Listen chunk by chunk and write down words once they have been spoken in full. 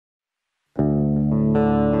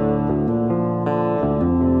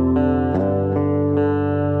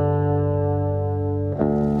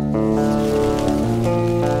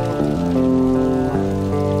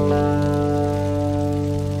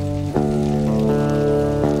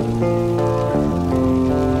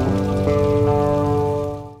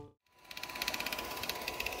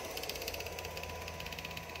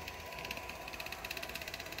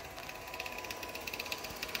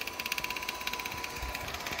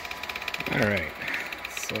Alright,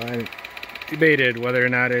 so I debated whether or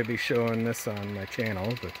not I'd be showing this on my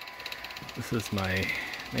channel, but this is my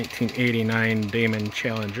 1989 Damon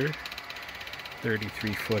Challenger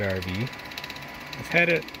 33-foot RV. I've had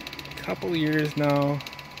it a couple years now,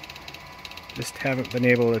 just haven't been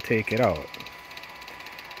able to take it out.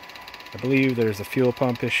 I believe there's a fuel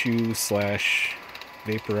pump issue slash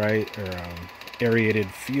vaporized or aerated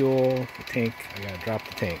fuel. The tank, I gotta drop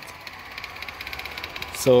the tank.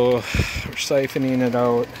 So we're siphoning it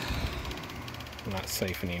out. We're not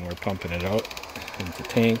siphoning, we're pumping it out into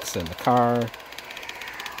tanks in the car.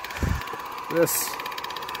 That's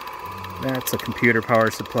a computer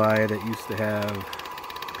power supply that used to have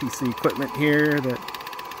PC equipment here that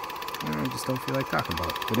I just don't feel like talking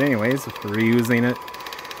about. But anyways, if we're reusing it,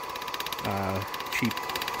 cheap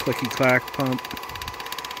clicky-clack pump.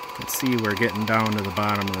 Let's see, we're getting down to the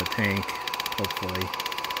bottom of the tank, hopefully.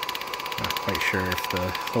 Not quite sure if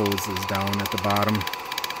the hose is down at the bottom.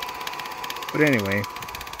 But anyway,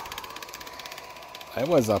 I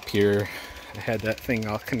was up here. I had that thing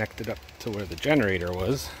all connected up to where the generator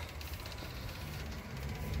was.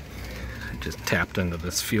 I just tapped into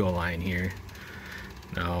this fuel line here.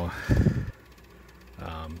 Now,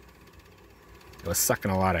 it was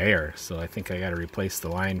sucking a lot of air, so I think I got to replace the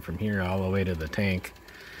line from here all the way to the tank,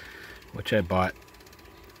 which I bought.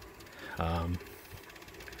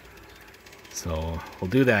 So we'll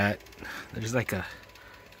do that. There's like a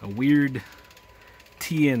weird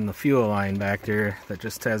T in the fuel line back there that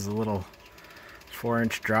just has a little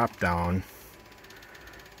 4-inch drop down.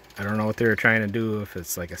 I don't know what they were trying to do, if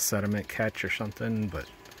it's like a sediment catch or something, but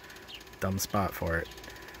dumb spot for it.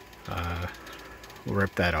 We'll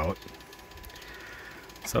rip that out.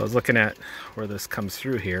 So I was looking at where this comes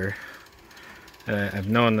through here. I've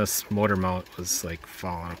known this motor mount was like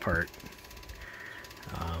falling apart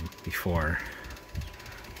before,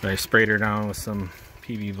 but I sprayed her down with some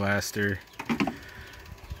PB Blaster.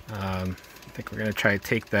 I think we're gonna try to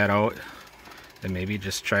take that out and maybe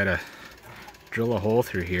just try to drill a hole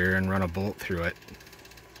through here and run a bolt through it.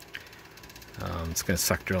 It's gonna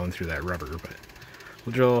suck drilling through that rubber, but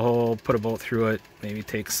we'll drill a hole, put a bolt through it, maybe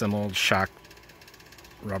take some old shock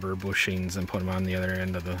rubber bushings and put them on the other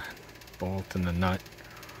end of the bolt and the nut,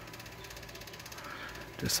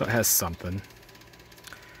 just so it has something.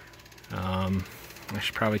 I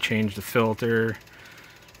should probably change the filter.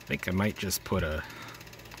 I think I might just put a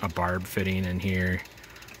barb fitting in here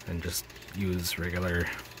and just use regular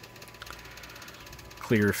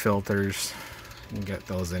clear filters. You can get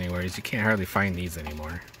those anywhere. You can't hardly find these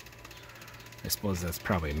anymore. I suppose that's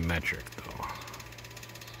probably metric though.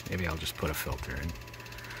 Maybe I'll just put a filter in.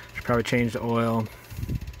 Should probably change the oil.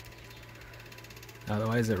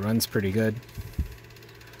 Otherwise it runs pretty good.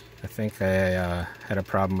 I think I had a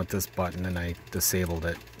problem with this button and I disabled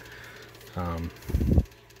it. It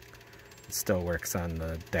still works on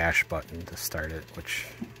the dash button to start it, which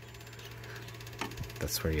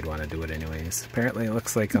that's where you'd want to do it anyways. Apparently it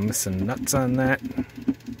looks like I'm missing nuts on that.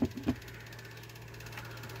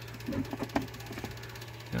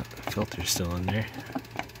 Yeah, the filter's still in there.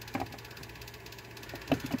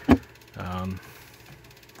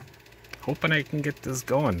 Hoping I can get this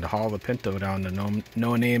going to haul the Pinto down to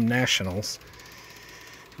No Name Nationals.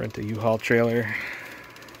 Rent a U-Haul trailer.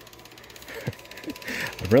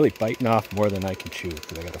 I'm really biting off more than I can chew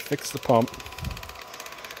because I got to fix the pump.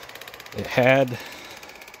 It had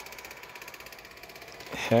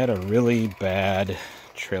a really bad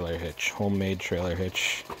trailer hitch, homemade trailer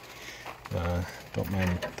hitch. Don't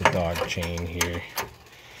mind the dog chain here.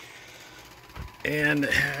 And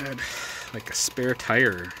it had like a spare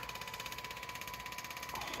tire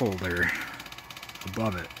holder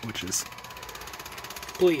above it, which is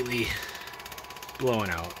completely blowing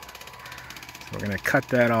out. So we're gonna cut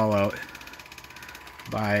that all out,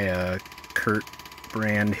 buy a Kurt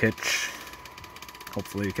brand hitch.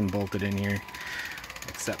 Hopefully we can bolt it in here,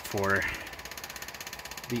 except for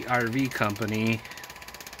the RV company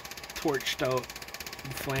torched out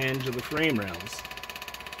the flange of the frame rails.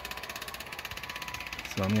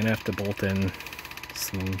 So I'm gonna have to bolt in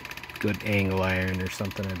some good angle iron or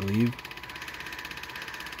something, I believe.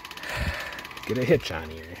 Get a hitch on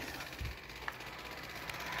here.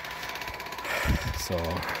 So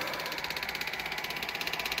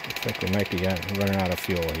looks like we might be running out of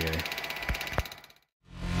fuel here.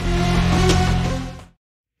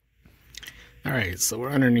 Alright, so we're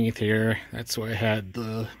underneath here. That's why I had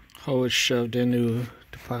the hose shoved into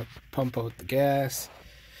to pump out the gas,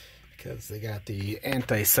 because they got the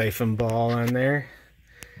anti-siphon ball on there.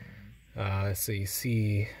 So you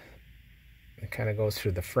see it kind of goes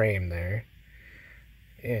through the frame there,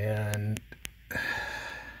 and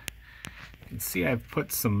see I've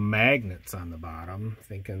put some magnets on the bottom,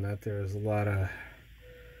 thinking that there's a lot of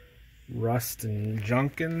rust and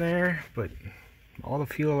junk in there, but all the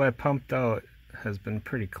fuel I pumped out has been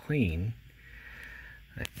pretty clean.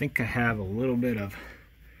 I think I have a little bit of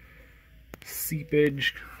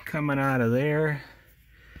seepage coming out of there.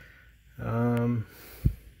 And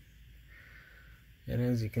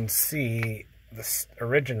as you can see, the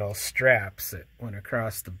original straps that went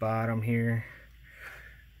across the bottom here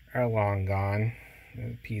are long gone.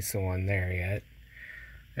 There's a piece of one there yet.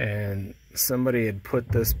 And somebody had put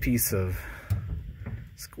this piece of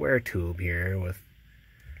square tube here with,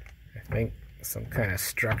 I think, some kind of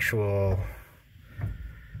structural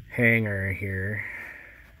hanger here.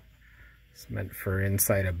 It's meant for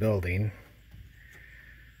inside a building.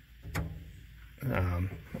 And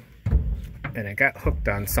it got hooked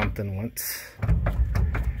on something once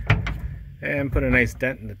and put a nice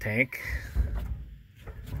dent in the tank.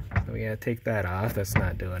 So we gotta take that off. That's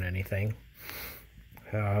not doing anything.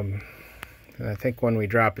 I think when we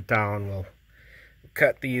drop it down, we'll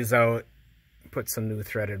cut these out, put some new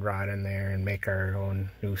threaded rod in there, and make our own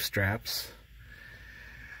new straps.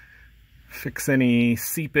 Fix any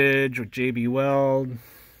seepage with JB Weld.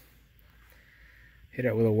 Hit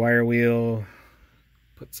it with a wire wheel.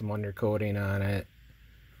 Put some undercoating on it.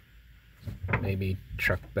 Maybe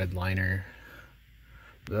truck bed liner.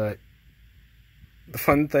 But the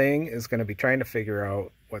fun thing is going to be trying to figure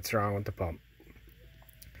out what's wrong with the pump.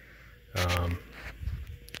 I've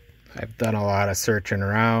done a lot of searching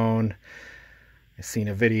around. I've seen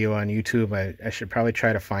a video on YouTube. I should probably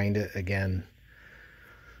try to find it again.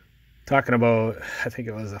 Talking about, I think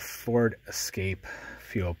it was a Ford Escape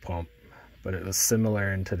fuel pump, but it was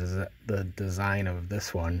similar into the design of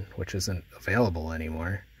this one, which isn't available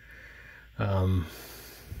anymore. When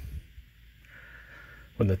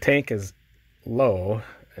the tank is low,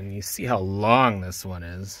 and you see how long this one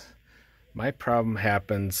is, my problem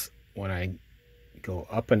happens when I go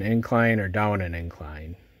up an incline or down an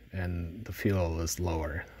incline and the fuel is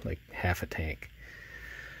lower, like half a tank.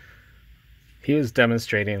 He was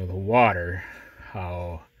demonstrating with water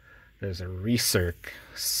how there's a recirc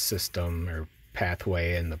system or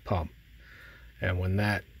pathway in the pump, and when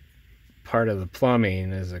that part of the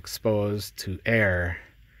plumbing is exposed to air,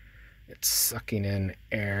 it's sucking in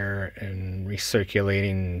air and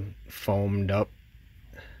recirculating foamed up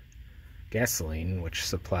gasoline, which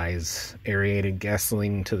supplies aerated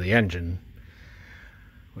gasoline to the engine,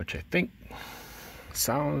 which I think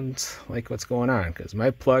sounds like what's going on, because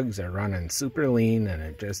my plugs are running super lean, and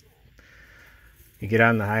it just, you get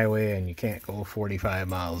on the highway and you can't go 45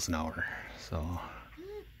 miles an hour. So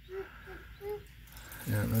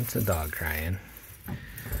yeah, that's a dog crying.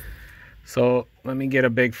 So let me get a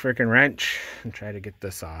big frickin' wrench and try to get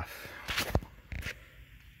this off.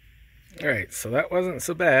 Alright, so that wasn't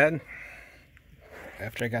so bad.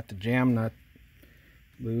 After I got the jam nut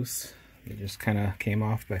loose, it just kind of came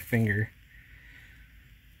off by finger.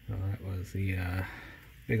 So that was the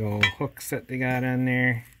big old hooks that they got on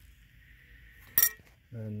there.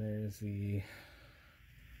 And there's the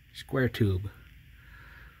square tube.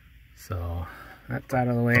 So that's out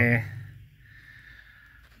of the way.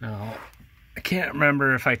 Now, I can't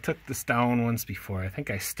remember if I took this down once before. I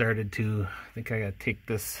think I started to. I think I gotta take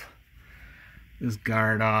this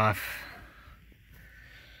guard off.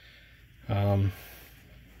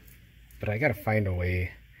 But I gotta find a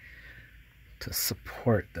way to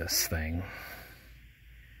support this thing.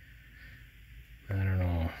 I don't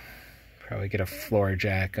know. Probably get a floor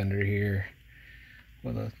jack under here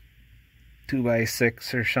with a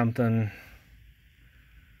 2x6 or something.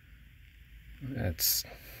 That's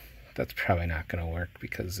probably not going to work,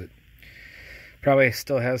 because it probably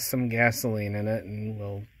still has some gasoline in it and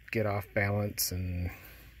will get off balance and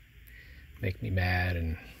make me mad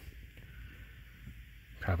and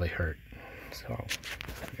probably hurt. So,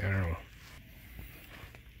 I don't know.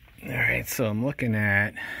 Alright, so I'm looking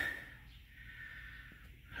at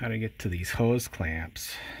how to get to these hose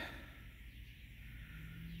clamps.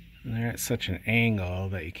 And they're at such an angle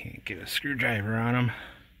that you can't get a screwdriver on them,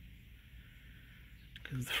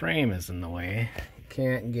 because the frame is in the way. You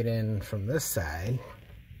can't get in from this side,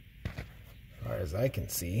 as far as I can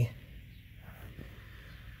see.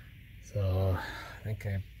 So I think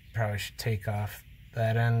I probably should take off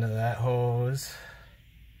that end of that hose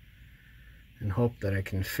and hope that I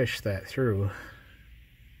can fish that through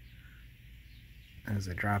as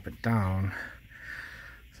I drop it down.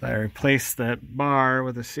 So I replaced that bar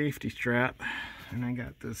with a safety strap, and I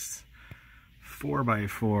got this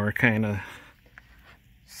 4x4 kind of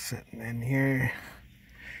sitting in here.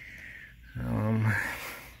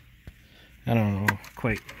 I don't know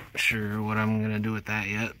quite sure what I'm gonna do with that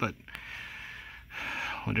yet, but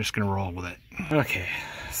we're just gonna roll with it. Okay,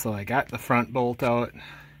 so I got the front bolt out.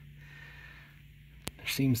 There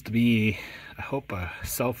seems to be, I hope, a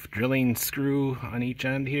self-drilling screw on each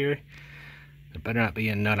end here. There better not be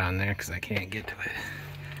a nut on there because I can't get to it.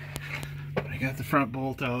 But I got the front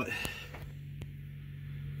bolt out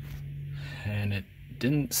and it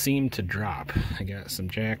didn't seem to drop. I got some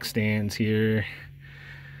jack stands here,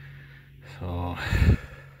 so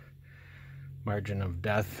margin of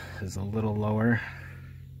death is a little lower.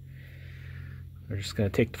 We're just going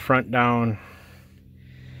to take the front down,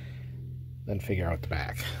 then figure out the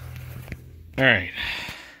back. Alright,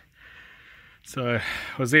 so I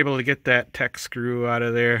was able to get that tech screw out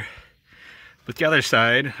of there. But the other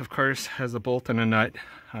side, of course, has a bolt and a nut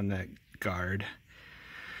on that guard.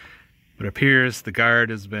 But it appears the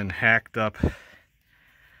guard has been hacked up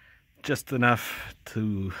just enough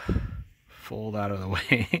to fold out of the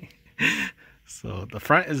way. So the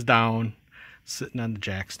front is down, sitting on the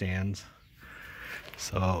jack stands.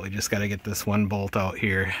 So we just got to get this one bolt out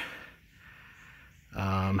here.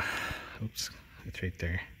 Oops, it's right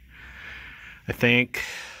there. I think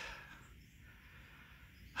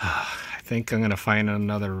I'm gonna find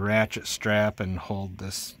another ratchet strap and hold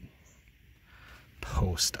this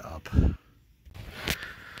post up.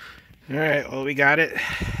 Alright, well, we got it.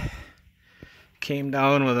 Came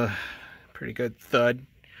down with a pretty good thud.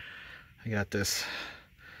 I got this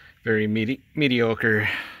very mediocre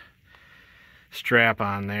strap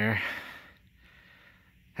on there.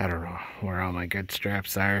 I don't know where all my good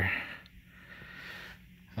straps are.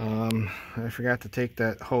 I forgot to take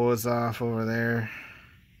that hose off over there.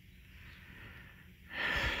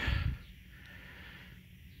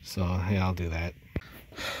 So yeah, I'll do that.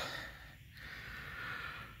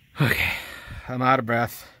 Okay, I'm out of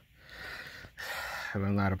breath. I will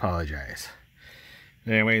not apologize.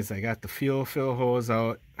 Anyways, I got the fuel fill hose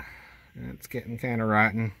out. It's getting kind of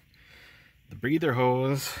rotten. The breather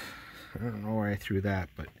hose, I don't know where I threw that,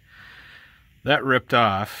 but that ripped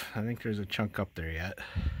off. I think there's a chunk up there yet.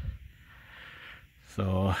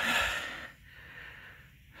 So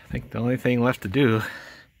I think the only thing left to do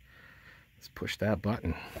is push that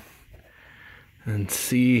button and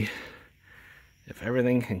see if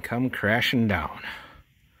everything can come crashing down.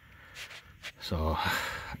 So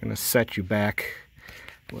I'm gonna set you back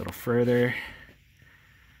a little further.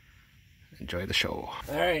 Enjoy the show.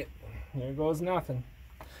 All right, there goes nothing.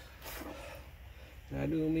 I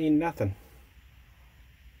do mean nothing.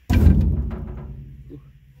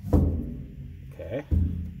 Okay.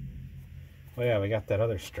 Oh yeah, we got that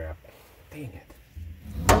other strap. Dang it.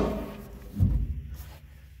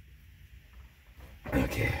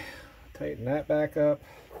 Okay, tighten that back up.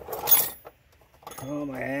 Oh,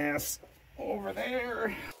 my ass over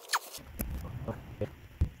there.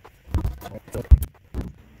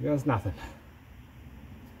 Here goes nothing.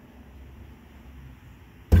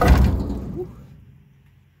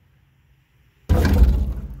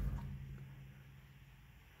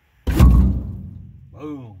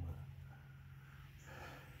 Boom.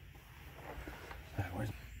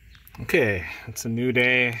 Okay, it's a new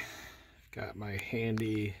day. Got my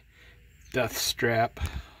handy death strap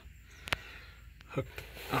hooked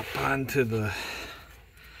up onto the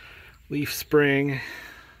leaf spring.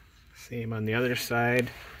 Same on the other side.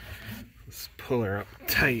 Let's pull her up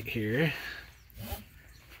tight here.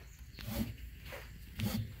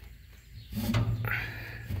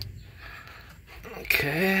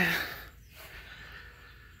 Okay.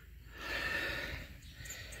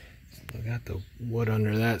 Still got the wood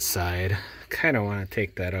under that side. Kind of want to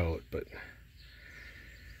take that out, but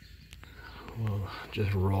we'll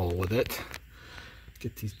just roll with it.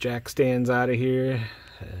 Get these jack stands out of here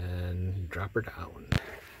and drop her down.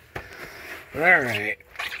 Alright.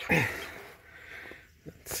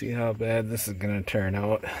 Let's see how bad this is going to turn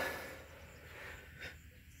out.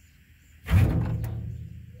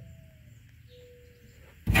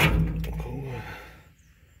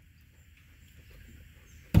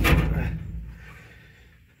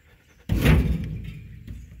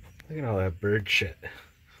 Look at all that bird shit.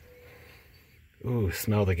 Ooh,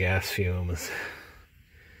 smell the gas fumes.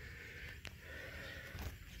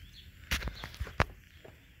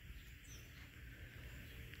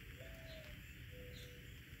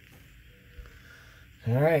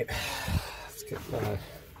 Alright, let's get that.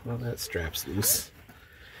 Well, that strap's loose.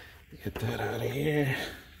 Get that out of here.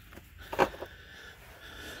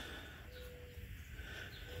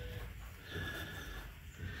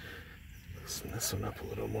 Loosen this one up a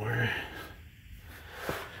little more.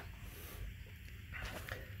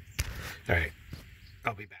 Alright,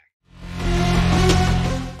 I'll be back.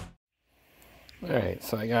 Alright,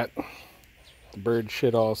 so I got the bird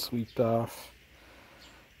shit all sweeped off.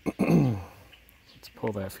 Let's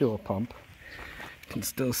pull that fuel pump. You can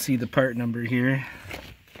still see the part number here.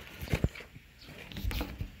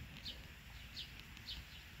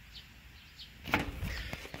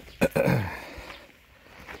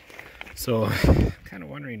 So, kind of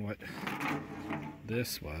wondering what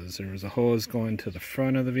this was. There was a hose going to the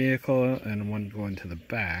front of the vehicle and one going to the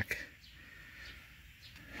back.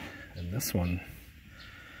 And this one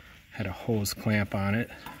had a hose clamp on it.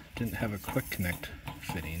 Didn't have a quick connect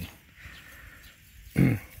fitting.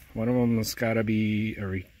 One of them has got to be a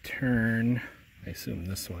return. I assume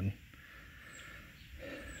this one.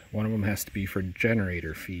 One of them has to be for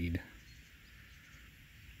generator feed.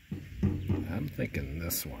 I'm thinking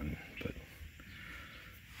this one, but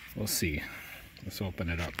we'll see. Let's open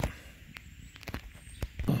it up.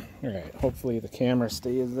 Alright, hopefully the camera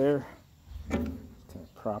stays there. Kind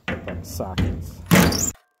of propped up on the sockets.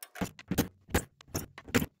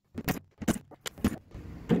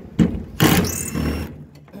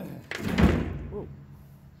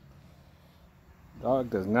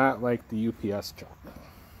 Dog does not like the UPS truck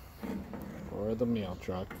or the mail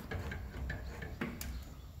truck.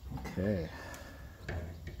 Okay.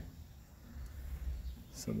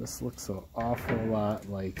 So this looks an awful lot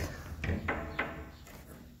like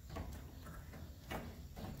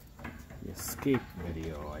the escape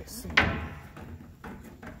video I seen.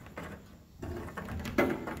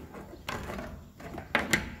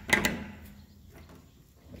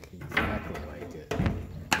 Like exactly like it.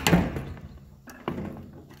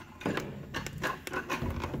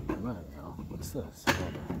 Come on now, what's this?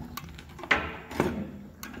 Hold on.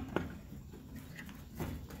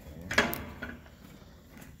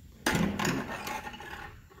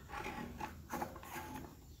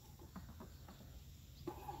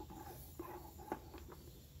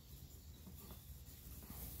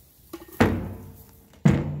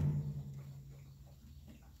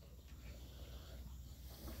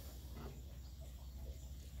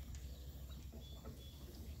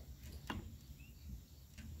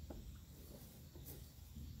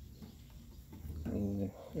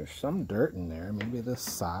 There's some dirt in there. Maybe this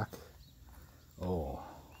sock. Oh.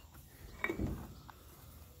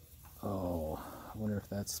 Oh. I wonder if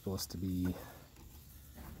that's supposed to be...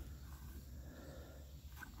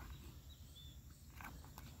 I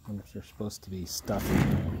wonder if there's supposed to be stuff in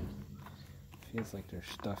there. Feels like there's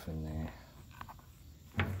stuff in there.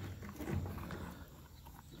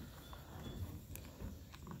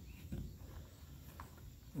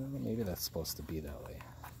 Well, maybe that's supposed to be that way.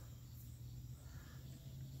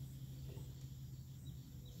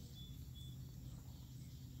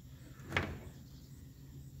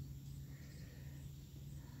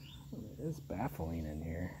 It is baffling in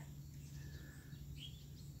here.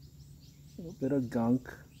 A little bit of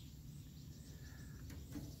gunk.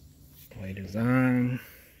 Light is on.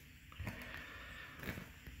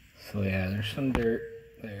 So yeah, there's some dirt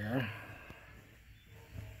there.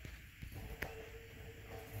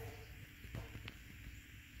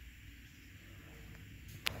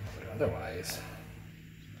 But otherwise,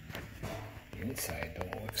 the inside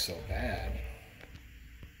don't look so bad.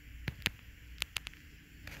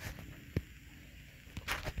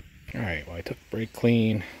 Alright, well I took brake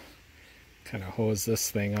clean, kind of hosed this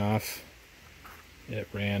thing off. It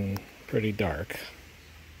ran pretty dark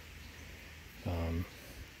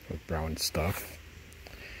with brown stuff.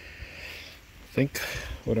 I think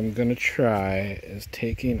what I'm going to try is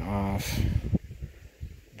taking off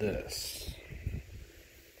this.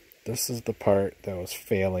 This is the part that was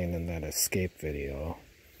failing in that escape video,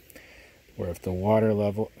 where if the water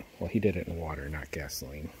level, well he did it in water, not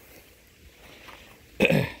gasoline.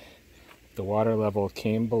 The water level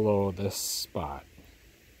came below this spot,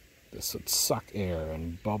 this would suck air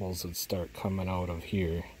and bubbles would start coming out of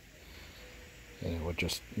here, and it would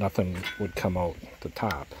just, nothing would come out the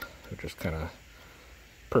top. It would just kind of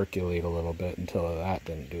percolate a little bit until that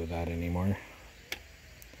didn't do that anymore.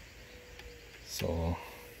 So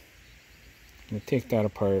I'm going to take that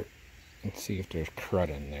apart and see if there's crud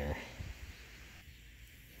in there.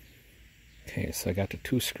 Okay, so I got the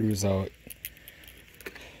two screws out.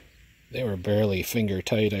 They were barely finger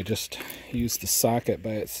tight. I just used the socket by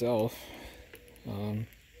itself. So I'm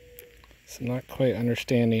not quite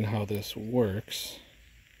understanding how this works.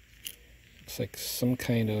 Looks like some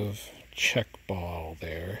kind of check ball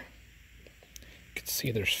there. You can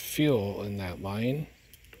see there's fuel in that line,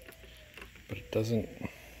 but it doesn't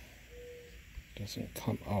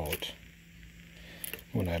come out.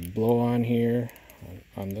 When I blow on here,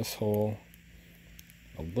 on this hole,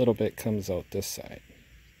 a little bit comes out this side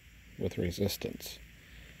with resistance.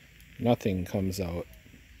 nothing comes out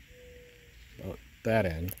that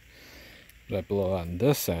end. But I blow on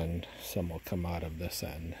this end, some will come out of this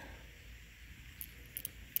end.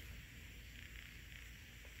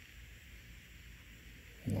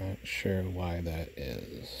 Not sure why that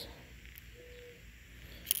is.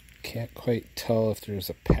 Can't quite tell if there's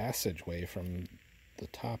a passageway from the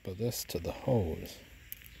top of this to the hose.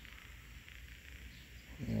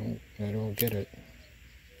 No, I don't get it.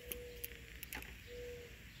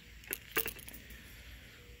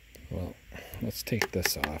 Well, let's take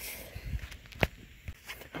this off.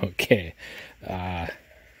 Okay, that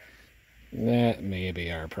may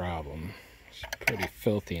be our problem. It's pretty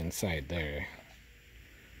filthy inside there.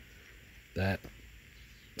 That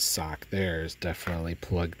sock there is definitely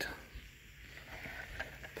plugged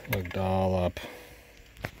all up.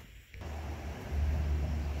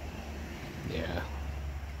 Yeah,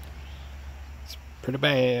 it's pretty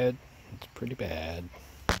bad. It's pretty bad.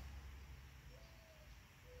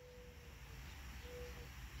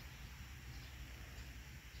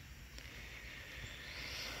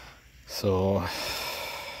 So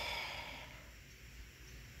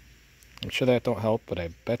I'm sure that don't help, but I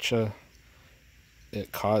betcha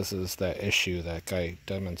it causes that issue that guy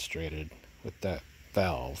demonstrated with that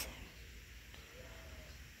valve.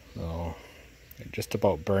 So I just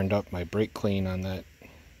about burned up my brake clean on that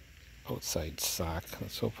outside sock.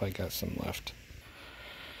 Let's hope I got some left.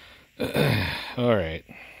 Alright,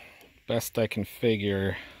 best I can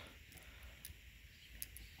figure,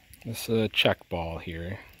 this is a check ball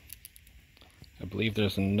here. I believe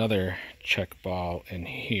there's another check ball in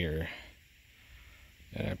here,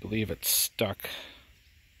 and I believe it's stuck.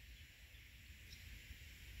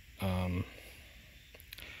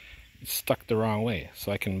 It's stuck the wrong way,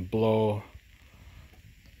 so I can blow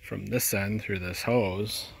from this end through this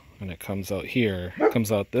hose, and it comes out here. It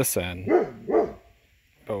comes out this end,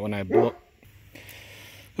 but when I blow,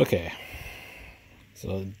 okay. So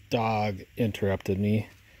the dog interrupted me,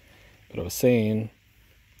 but I was saying,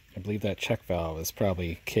 I believe that check valve is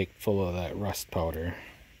probably caked full of that rust powder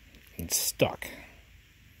and stuck.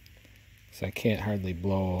 So I can't hardly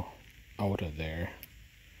blow out of there.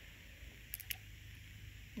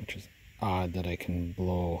 Which is odd that I can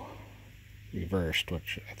blow reversed,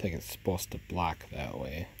 which I think it's supposed to block that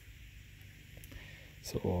way.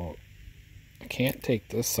 So I can't take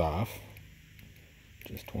this off.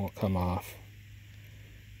 It just won't come off.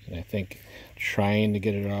 And I think trying to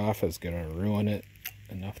get it off is going to ruin it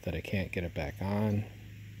enough that I can't get it back on.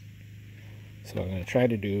 So I'm going to try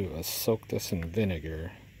to do a soak this in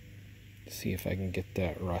vinegar to see if I can get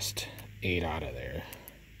that rust ate out of there.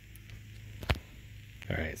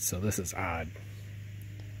 Alright, so this is odd.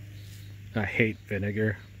 I hate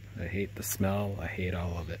vinegar. I hate the smell. I hate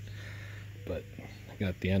all of it. But I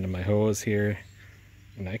got the end of my hose here,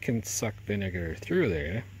 and I can suck vinegar through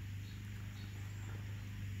there.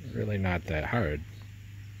 Really not that hard.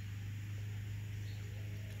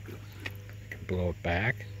 I can blow it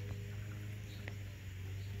back.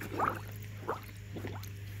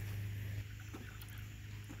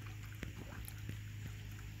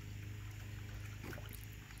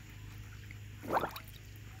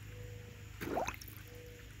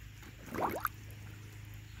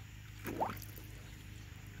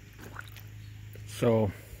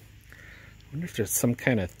 So, I wonder if there's some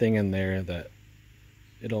kind of thing in there that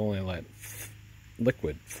it'll only let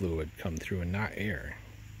liquid fluid come through and not air.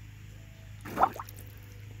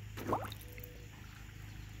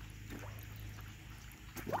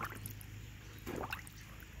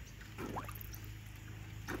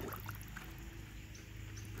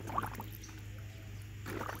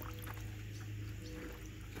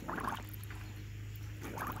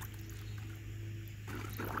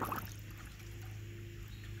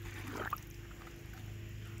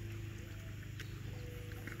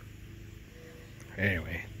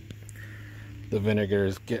 Anyway, the vinegar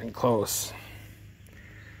is getting close.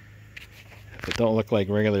 If it don't look like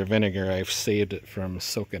regular vinegar, I've saved it from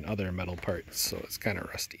soaking other metal parts, so it's kind of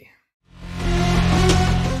rusty.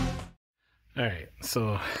 Alright,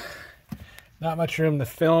 so not much room to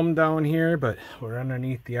film down here, but we're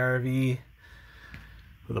underneath the RV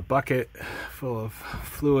with a bucket full of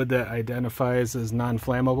fluid that identifies as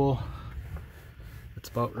non-flammable. It's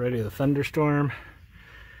about ready to thunderstorm.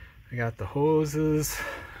 I got the hoses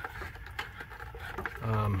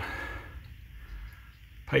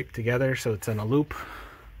piped together so it's in a loop.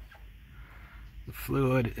 The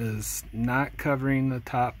fluid is not covering the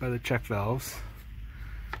top of the check valves,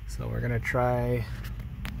 so we're going to try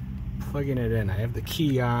plugging it in. I have the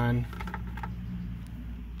key on.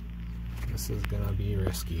 This is going to be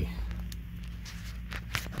risky.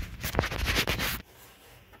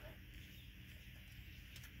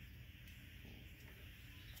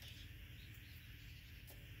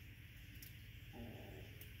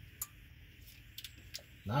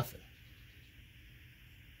 Nothing.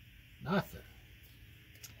 Nothing.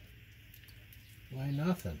 Why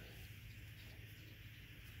nothing?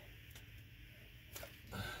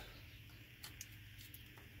 Oh,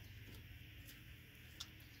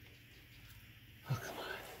 come on.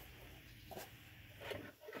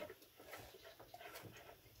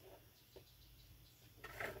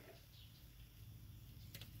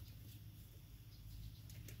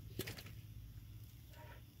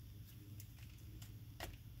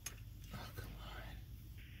 Oh, come on.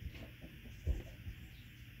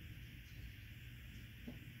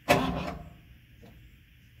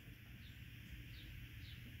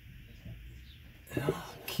 Well,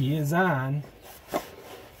 key is on. I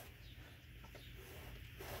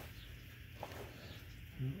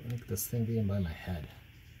don't like this thing being by my head.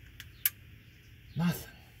 Nothing.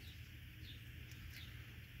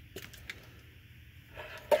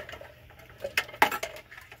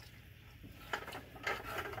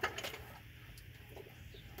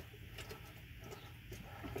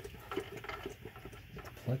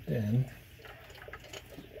 Plugged in.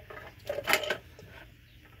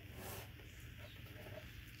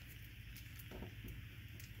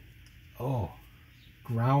 Oh,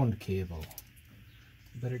 ground cable.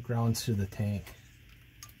 Better grounds to the tank.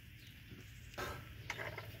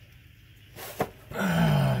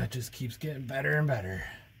 It just keeps getting better and better.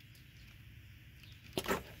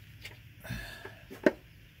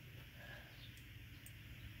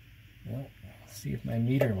 Well, see if my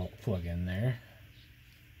meter won't plug in there.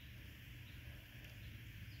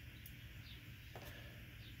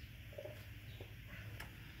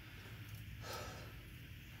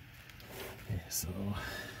 Okay, so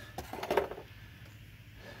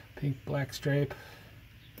pink, black stripe,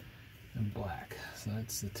 and black. So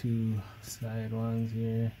that's the two side ones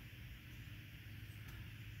here.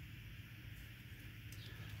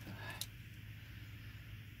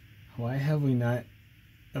 Why have we not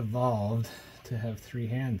evolved to have 3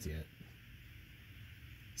 hands yet?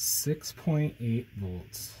 6.8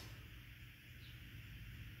 volts.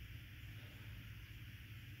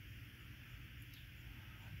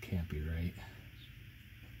 Can't be right.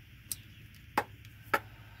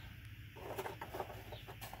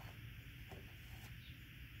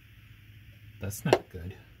 That's not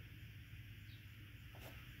good.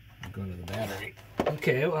 I'll go to the battery.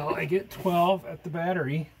 Okay, well, I get 12 at the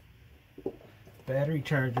battery. Battery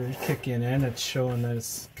charger is kicking in. It's showing that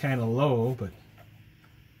it's kind of low, but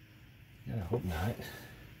I hope not. I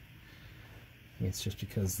mean, it's just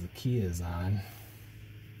because the key is on.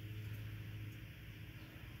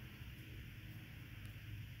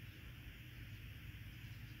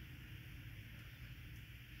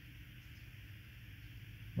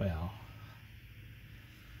 Well,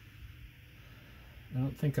 I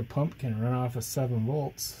don't think a pump can run off of 7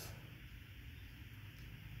 volts.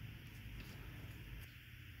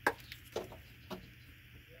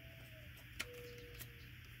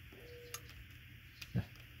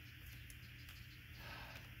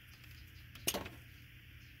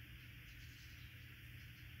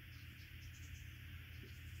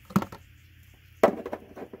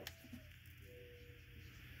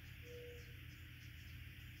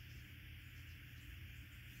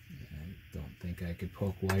 I don't think I could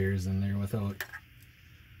poke wires in there without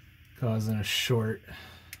causing a short.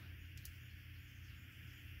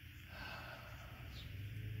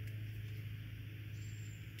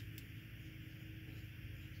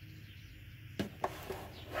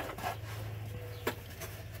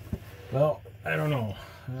 Well, I don't know.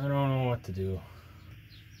 I don't know what to do.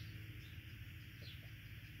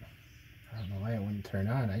 I don't know why it wouldn't turn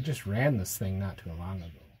on. I just ran this thing not too long ago.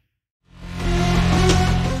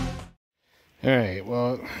 Alright,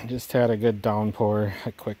 well, just had a good downpour.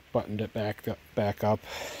 I quick buttoned it back up.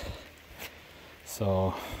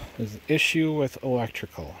 So, there's an issue with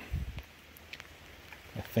electrical.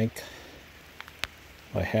 I think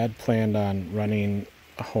I had planned on running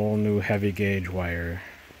a whole new heavy gauge wire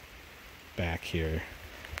back here,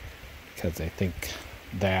 because I think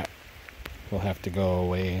that will have to go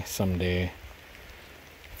away someday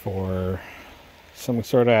for some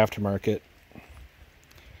sort of aftermarket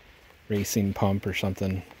racing pump or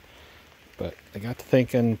something. But I got to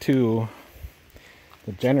thinking too,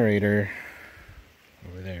 the generator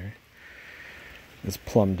over there is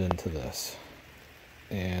plumbed into this,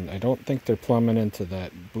 and I don't think they're plumbing into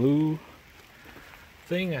that blue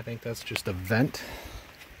thing. I think that's just a vent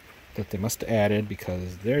that they must have added,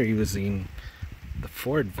 because they're using the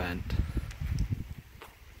Ford vent.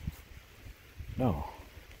 No,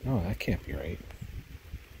 that can't be right.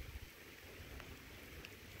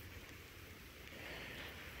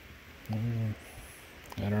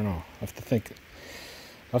 I don't know. I have to think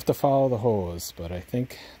I'll have to follow the hose, but I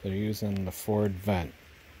think they're using the Ford vent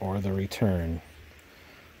or the return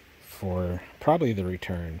for, probably the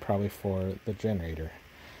return, probably for the generator.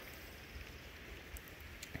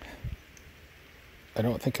 I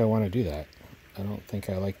don't think I want to do that. I don't think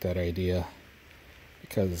I like that idea,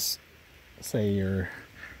 because say you're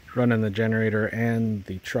running the generator and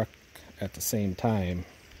the truck at the same time,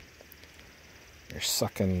 you're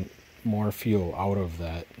sucking more fuel out of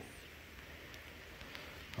that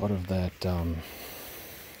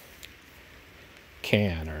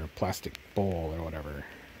can or plastic bowl or whatever.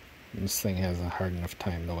 And this thing has a hard enough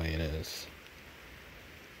time the way it is.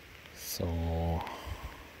 So I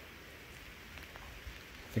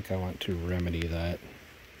think I want to remedy that.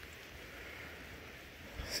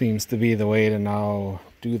 Seems to be the way to now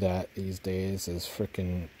do that these days, is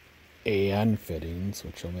frickin' AN fittings,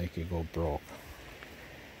 which will make you go broke.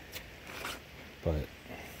 But I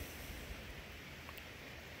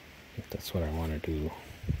think that's what I want to do.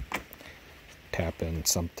 Tap in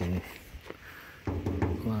something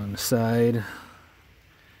along the side.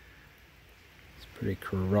 It's pretty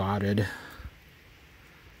corroded.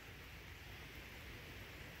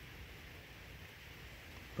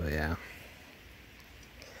 But yeah,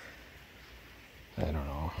 I don't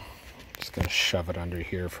know. Just gonna shove it under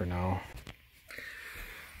here for now.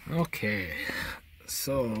 Okay,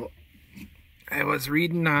 so I was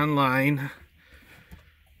reading online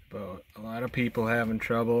about a lot of people having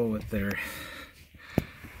trouble with their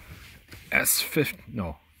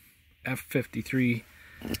F53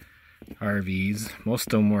 RVs. Most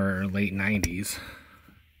of them were late 90s.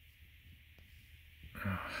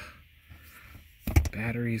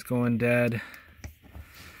 Battery's going dead.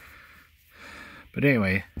 But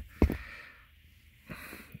anyway,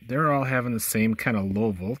 they're all having the same kind of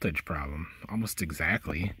low voltage problem, almost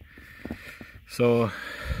exactly. So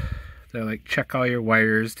they're like, check all your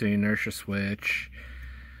wires to the inertia switch,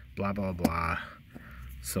 blah blah blah.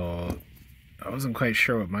 So I wasn't quite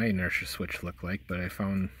sure what my inertia switch looked like, but I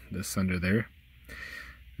found this under there.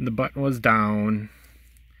 And the button was down,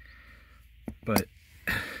 but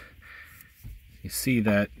you see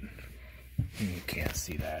that, you can't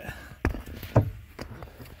see that.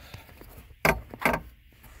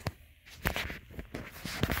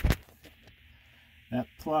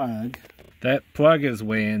 That plug is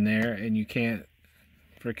way in there, and you can't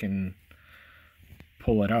freaking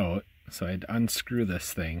pull it out. So I'd unscrew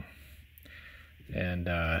this thing and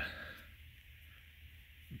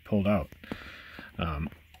pulled out.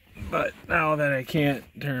 But now that I can't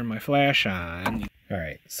turn my flash on,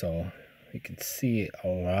 alright, so you can see a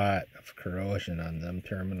lot of corrosion on them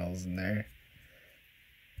terminals in there.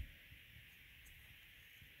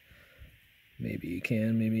 Maybe you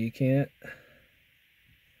can, maybe you can't.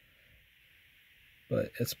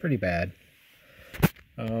 But it's pretty bad.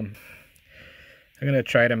 I'm gonna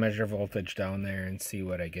try to measure voltage down there and see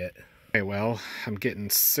what I get. Okay, well, I'm getting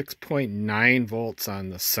 6.9 volts on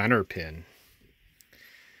the center pin.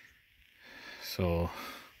 So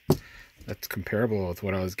that's comparable with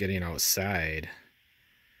what I was getting outside.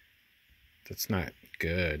 That's not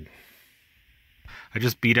good. I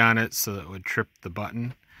just beat on it so that it would trip the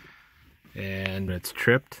button, and it's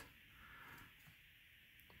tripped.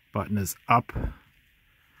 Button is up.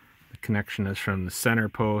 The connection is from the center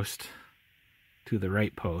post to the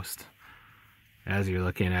right post as you're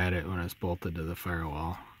looking at it when it's bolted to the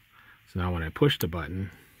firewall. So now when I push the button,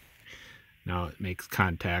 now it makes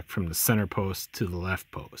contact from the center post to the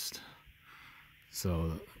left post.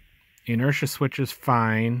 So the inertia switch is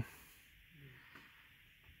fine.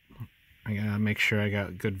 I gotta make sure I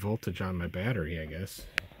got good voltage on my battery, I guess.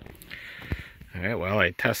 Alright, well,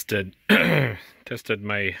 I tested tested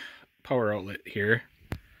my power outlet here.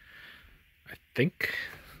 I think,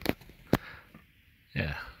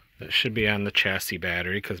 yeah, that should be on the chassis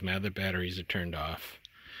battery because my other batteries are turned off.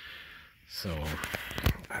 So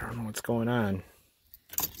I don't know what's going on.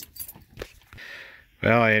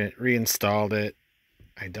 Well, I reinstalled it.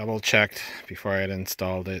 I double checked before I had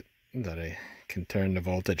installed it that I can turn the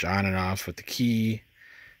voltage on and off with the key.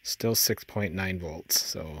 Still 6.9 volts.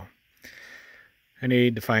 So I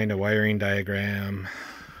need to find a wiring diagram,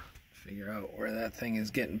 figure out where that thing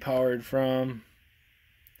is getting powered from.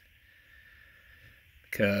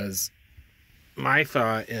 Because my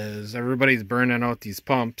thought is everybody's burning out these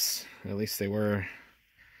pumps, at least they were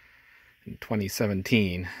in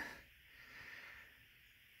 2017.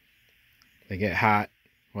 They get hot.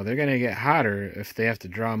 Well, they're going to get hotter if they have to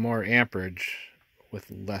draw more amperage with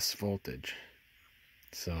less voltage.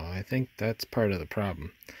 So I think that's part of the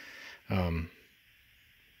problem.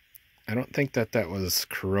 I don't think that was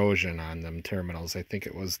corrosion on them terminals. I think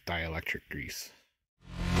it was dielectric grease.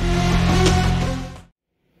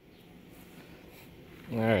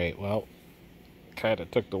 Alright, well, kind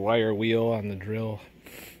of took the wire wheel on the drill,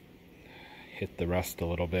 hit the rust a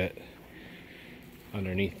little bit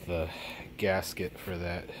underneath the gasket for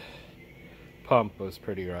that pump was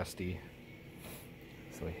pretty rusty,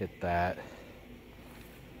 so we hit that.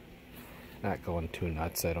 Not going too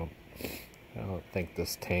nuts. I don't think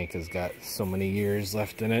this tank has got so many years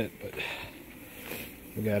left in it, but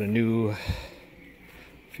we got a new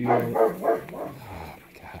fuel. Oh my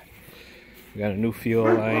god! We got a new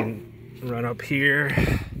fuel line run up here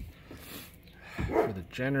for the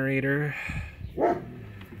generator.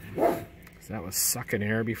 That was sucking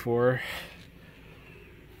air before.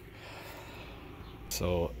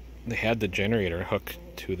 So they had the generator hooked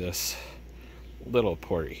to this little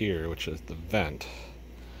port here, which is the vent,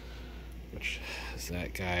 which is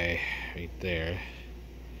that guy right there.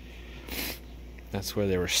 That's where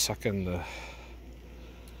they were sucking the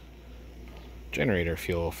generator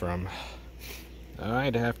fuel from.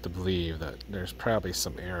 I'd have to believe that there's probably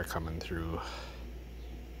some air coming through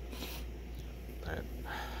that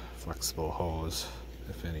flexible hose,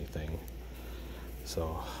 if anything.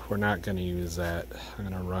 So we're not going to use that. I'm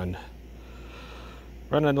going to run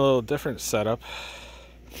a little different setup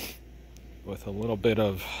with a little bit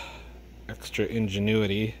of extra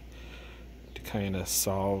ingenuity to kind of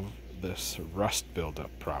solve this rust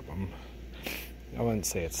buildup problem. I wouldn't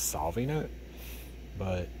say it's solving it,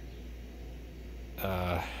 but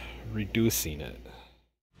reducing it.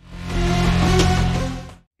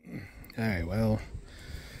 Alright, well,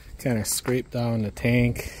 kind of scraped down the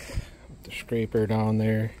tank with the scraper down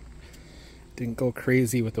there. Didn't go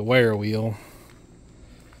crazy with the wire wheel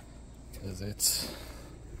because this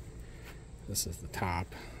is the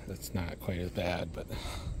top. That's not quite as bad, but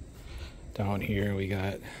down here we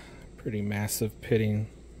got pretty massive pitting,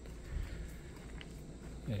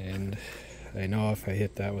 and I know if I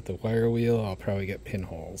hit that with the wire wheel I'll probably get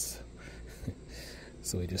pinholes.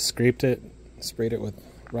 So we just scraped it, sprayed it with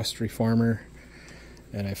rust reformer,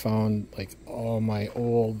 and I found like all my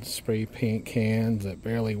old spray paint cans that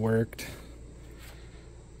barely worked,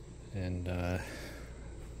 and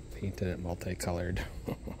painted it multicolored.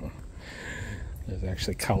 There's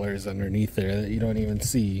actually colors underneath there that you don't even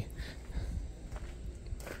see.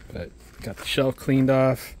 But got the shelf cleaned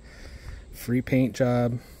off, free paint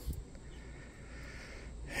job,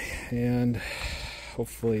 and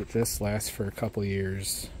hopefully this lasts for a couple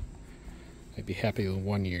years. I'd be happy with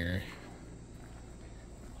 1 year.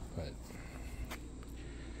 But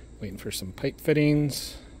waiting for some pipe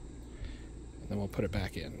fittings, and then we'll put it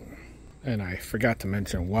back in. And I forgot to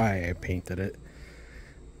mention why I painted it.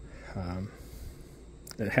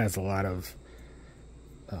 It has a lot of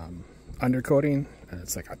undercoating, and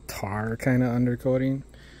it's like a tar kind of undercoating,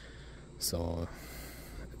 so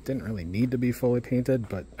it didn't really need to be fully painted,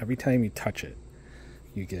 but every time you touch it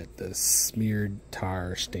you get this smeared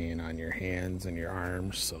tar stain on your hands and your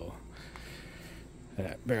arms, so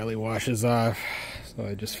that barely washes off. So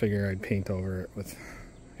I just figured I'd paint over it with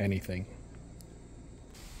anything.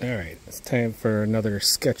 Alright, it's time for another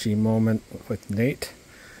sketchy moment with Nate.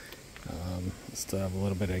 Still have a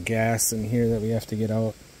little bit of gas in here that we have to get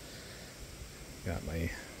out. Got my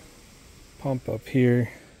pump up here.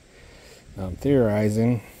 I'm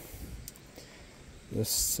theorizing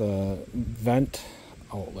this vent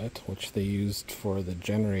outlet, which they used for the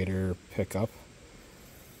generator pickup,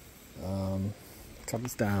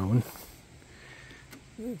 comes down.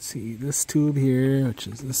 Let's see, this tube here, which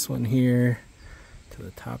is this one here, to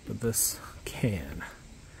the top of this can.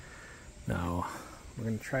 Now we're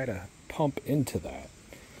going to try to pump into that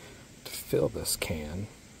to fill this can.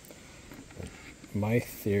 My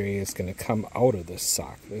theory is going to come out of this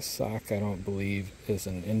sock. This sock, I don't believe, is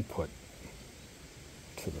an input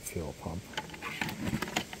to the fuel pump.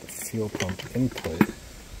 The fuel pump input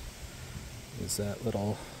is that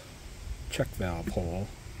little check valve hole.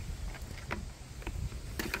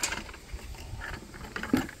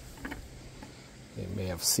 You may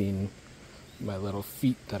have seen my little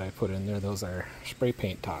feet that I put in there. Those are spray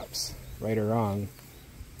paint tops. Right or wrong,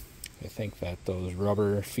 I think that those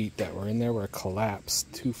rubber feet that were in there were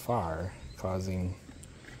collapsed too far, causing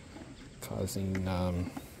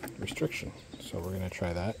restriction. So we're going to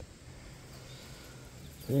try that.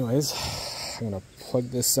 Anyways, I'm going to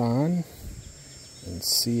plug this on and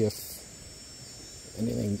see if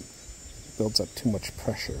anything builds up too much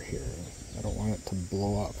pressure here. I don't want it to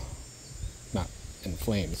blow up. Not in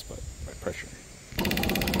flames, but by pressure.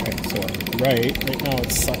 Okay, so right now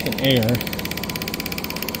it's sucking air.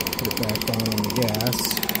 Put it back down on the gas.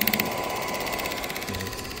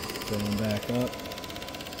 Filling back up.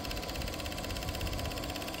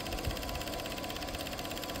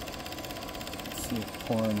 Let's see if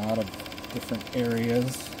pouring out of different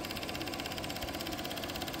areas.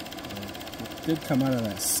 It did come out of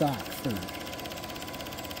that sock first.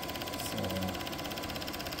 So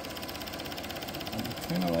I'm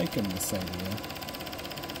kind of liking this idea.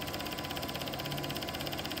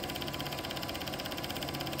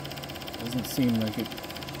 Doesn't seem like it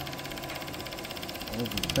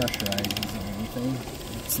over-pressurizes or anything.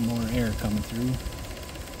 Get some more air coming through.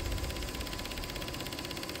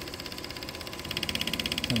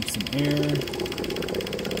 Pump some air.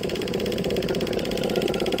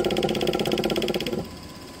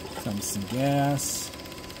 Pump some gas.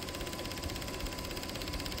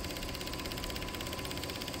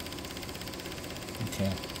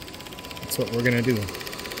 Okay, that's what we're gonna do. Turn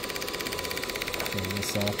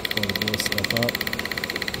this off before we blow stuff up.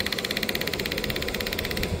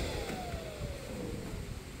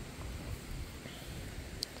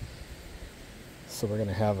 So we're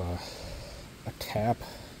gonna have a tap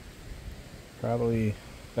probably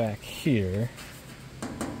back here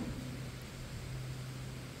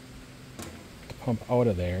to pump out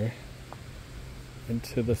of there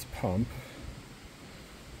into this pump.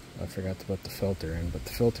 I forgot to put the filter in, but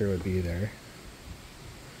the filter would be there.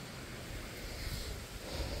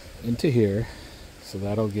 Into here, so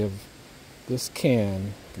that'll give this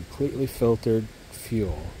can completely filtered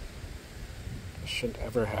fuel. I shouldn't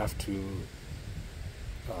ever have to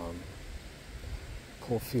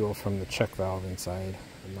pull fuel from the check valve inside,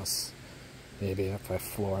 unless maybe if I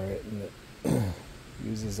floor it and it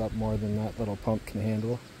uses up more than that little pump can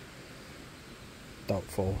handle.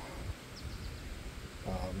 Doubtful.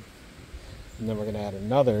 And then we're going to add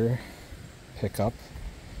another pickup,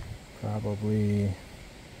 probably,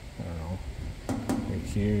 I don't know, right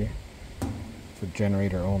here for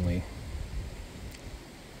generator only.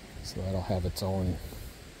 So that'll have its own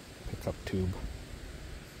pickup tube.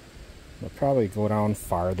 It'll probably go down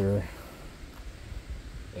farther.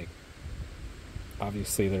 Like,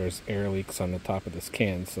 obviously there's air leaks on the top of this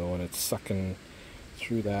can, so when it's sucking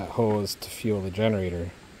through that hose to fuel the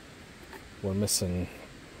generator, we're missing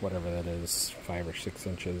whatever that is, 5 or 6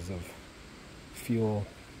 inches of fuel.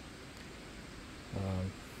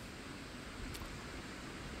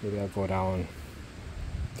 Maybe I'll go down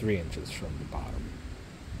 3 inches from the bottom.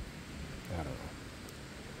 I don't know.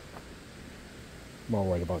 More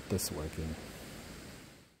worried about this working.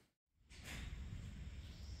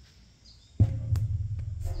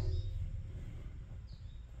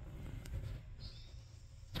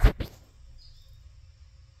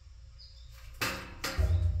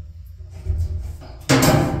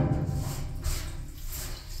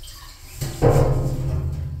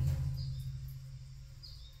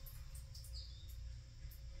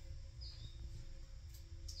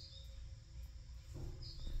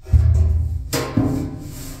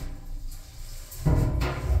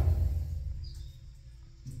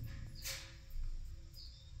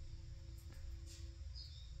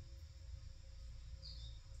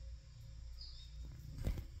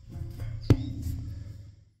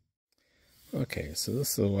 Okay, so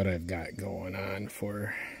this is what I've got going on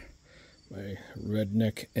for my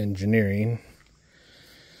redneck engineering.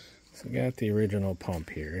 So I got the original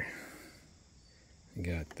pump here. I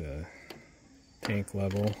got the tank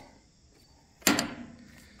level.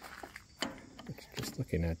 Just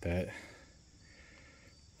looking at that,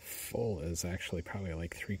 full is actually probably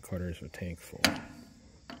like 3/4 of a tank full.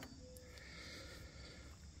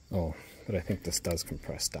 Oh, but I think this does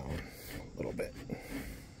compress down a little bit.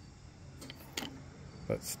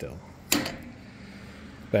 But still,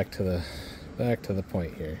 back to the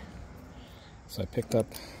point here. So I picked up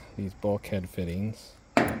these bulkhead fittings,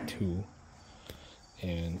 2,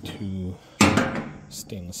 and 2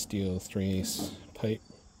 stainless steel 3/8 pipe.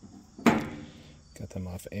 Got them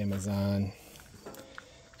off Amazon.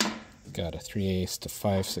 Got a 3/8 to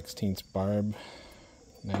 5/16 barb,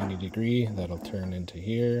 90 degree. That'll turn into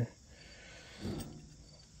here.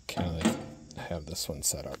 Kind of like have this one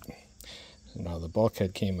set up. Now the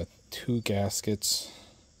bulkhead came with 2 gaskets.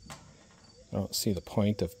 I don't see the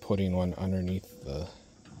point of putting one underneath the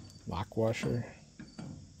lock washer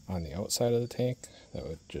on the outside of the tank. That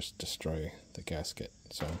would just destroy the gasket.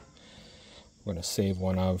 So I'm going to save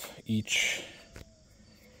one of each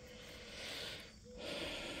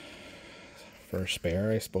for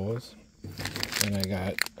spare, I suppose. And I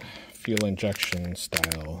got fuel injection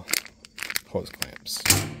style hose clamps,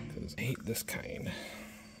 because I hate this kind.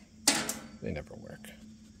 They never work.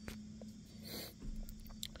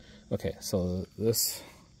 Okay, so this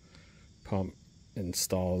pump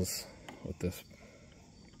installs with this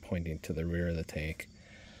pointing to the rear of the tank.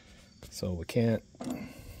 So we can't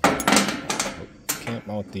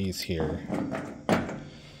mount these here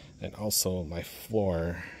And also my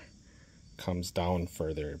floor comes down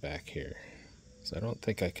further back here. So I don't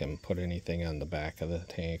think I can put anything on the back of the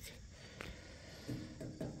tank.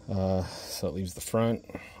 So it leaves the front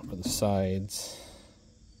or the sides.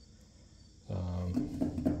 I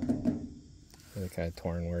kind of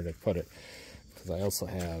torn where to put it, because I also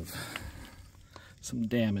have some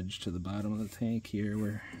damage to the bottom of the tank here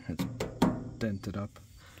where it's dented up.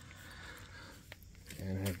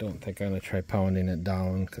 And I don't think I'm going to try pounding it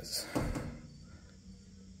down, because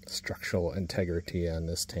structural integrity on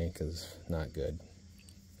this tank is not good.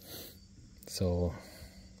 So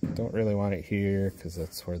don't really want it here, because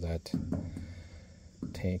that's where that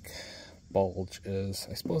tank bulge is.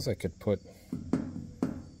 I suppose I could put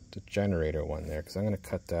the generator one there, because I'm going to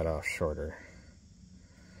cut that off shorter.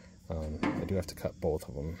 I do have to cut both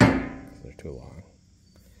of them because they're too long.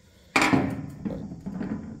 But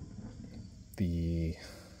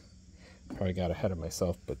probably got ahead of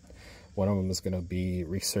myself, but one of them is going to be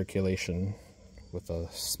recirculation with a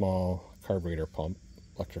small carburetor pump,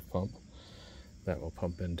 electric pump, that will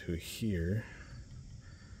pump into here,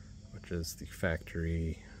 which is the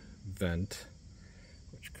factory vent,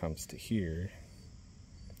 which comes to here.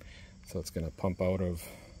 So it's going to pump out of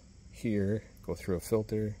here, go through a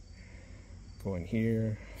filter, go in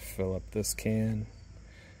here, fill up this can,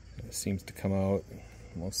 and it seems to come out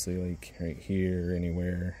mostly like right here,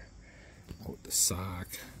 anywhere, out the sock.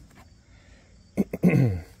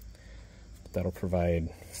 That'll provide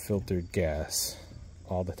filtered gas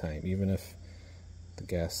all the time. Even if the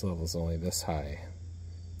gas level is only this high,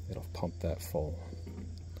 it'll pump that full.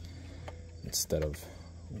 Instead of,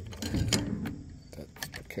 that's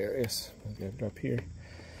precarious, I'll get it up here.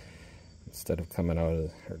 Instead of coming out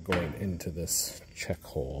of, or going into this check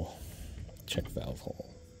valve hole.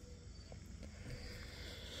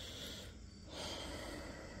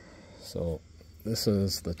 So this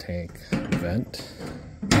is the tank vent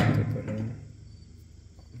to put in.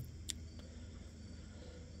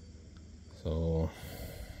 So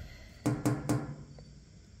I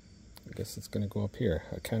guess it's going to go up here.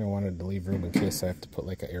 I kind of wanted to leave room in case I have to put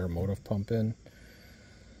like an air motive pump in.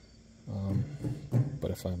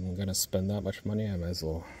 But if I'm going to spend that much money, I might as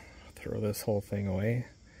well throw this whole thing away.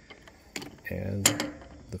 And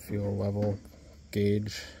the fuel level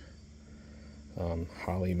gauge,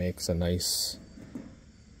 Holley makes a nice,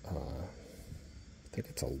 I think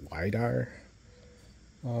it's a LiDAR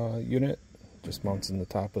unit, just mounts in the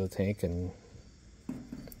top of the tank and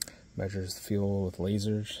measures the fuel with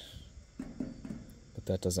lasers. But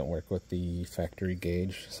that doesn't work with the factory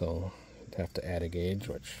gauge, so you'd have to add a gauge,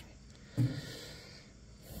 which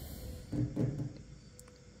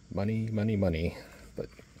money, but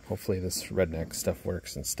hopefully this redneck stuff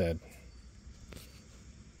works instead.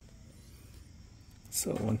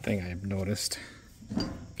 So one thing I've noticed, got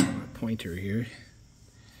my pointer here,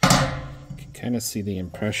 you can kind of see the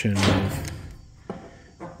impression of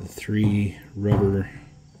the three rubber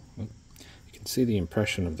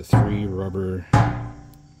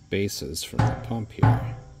bases from the pump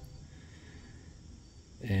here.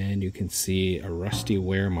 And you can see a rusty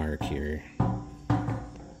wear mark here.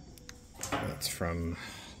 That's from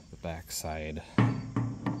the back side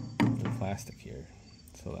of the plastic here.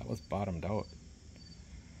 So that was bottomed out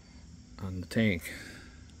on the tank.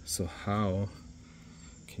 So how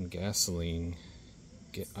can gasoline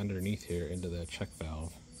get underneath here into the check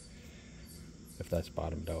valve if that's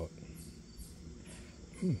bottomed out?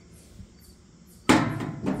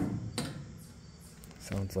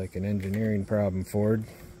 Sounds like an engineering problem, Ford.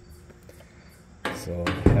 So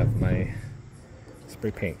I have my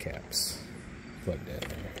spray paint caps plugged in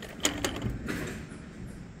there.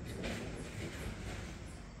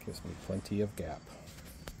 Gives me plenty of gap.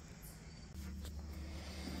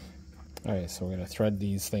 Alright, so we're going to thread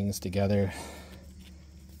these things together.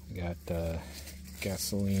 I got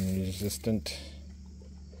gasoline resistant.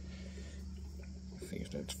 See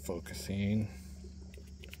if that's focusing.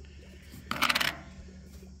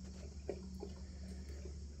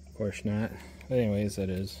 Of course not. But anyways,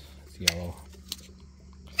 that is. It's yellow.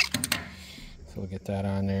 So we'll get that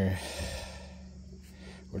on there.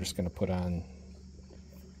 We're just going to put on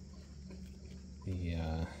the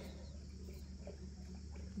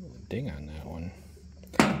ding on that one.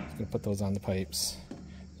 Just going to put those on the pipes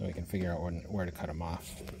so we can figure out where to cut them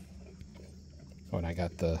off. When I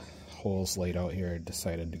got the holes laid out here, I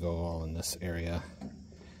decided to go all in this area,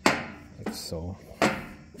 like so.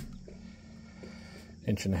 1.5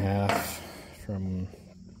 inches from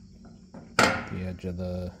the edge of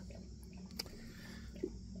the,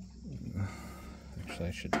 actually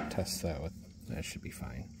I should test that with, that should be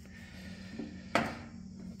fine.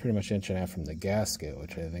 pretty much 1.5 inches from the gasket,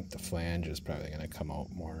 which I think the flange is probably going to come out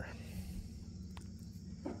more.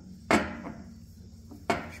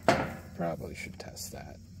 Probably should test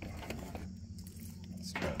that.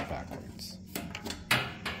 Let's go backwards.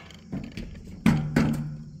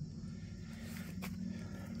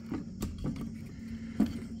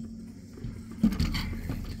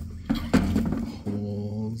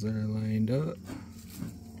 Holes are lined up.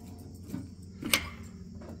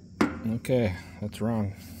 Okay, that's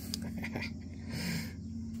wrong.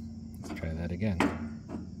 Let's try that again.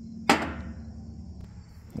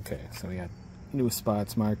 Okay, so we got new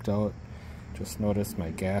spots marked out. Just noticed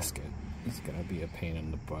my gasket is gonna be a pain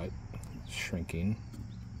in the butt. It's shrinking.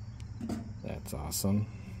 That's awesome.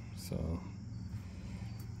 So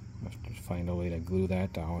I have to find a way to glue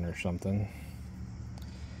that down or something.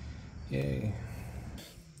 Yay.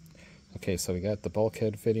 Okay, so we got the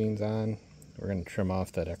bulkhead fittings on. We're going to trim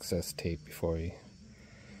off that excess tape before we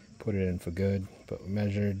put it in for good. But we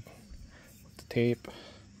measured with the tape.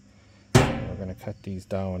 We're going to cut these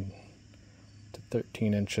down to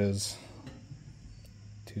 13 inches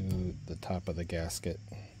to the top of the gasket.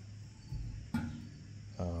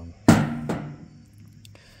 I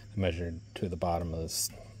measured to the bottom of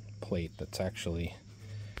this plate that's actually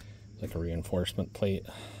like a reinforcement plate.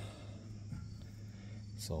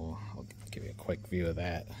 So I'll give you a quick view of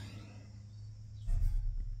that.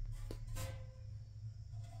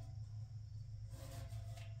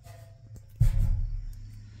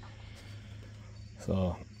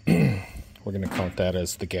 So we're going to count that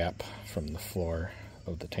as the gap from the floor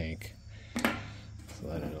of the tank, so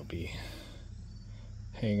that it'll be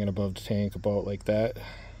hanging above the tank about like that,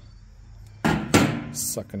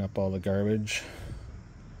 sucking up all the garbage.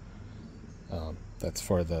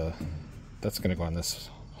 That's going to go on this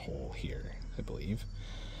hole here, I believe.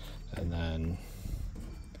 And then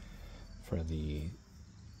for the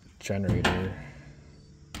generator,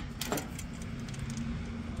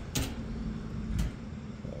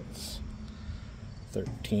 that's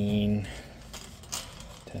 13,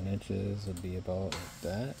 10 inches would be about like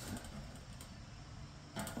that.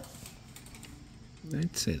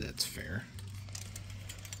 I'd say that's fair.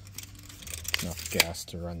 Enough gas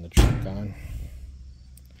to run the truck on.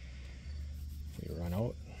 We run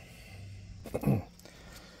out.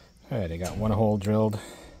 Alright, I got one hole drilled.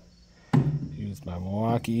 Used my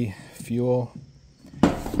Milwaukee fuel.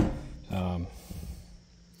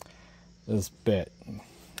 This bit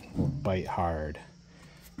will bite hard.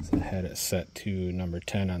 So I had it set to number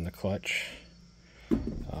 10 on the clutch.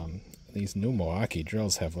 These new Milwaukee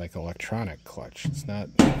drills have like electronic clutch. It's not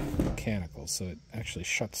mechanical, so it actually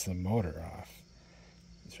shuts the motor off.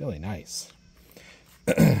 It's really nice.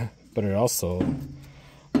 But it also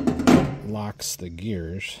locks the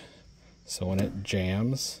gears, so when it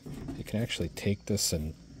jams, you can actually take this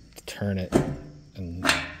and turn it and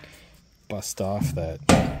bust off that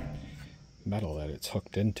metal that it's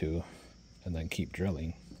hooked into and then keep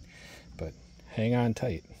drilling. But hang on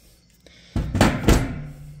tight.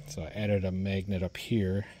 So I added a magnet up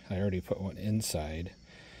here. I already put one inside,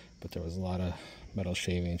 but there was a lot of metal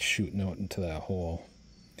shavings shooting out into that hole.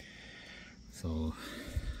 So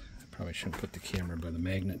I probably shouldn't put the camera by the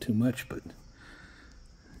magnet too much, but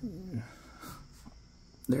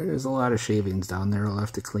there is a lot of shavings down there I'll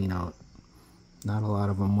have to clean out. Not a lot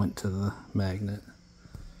of them went to the magnet.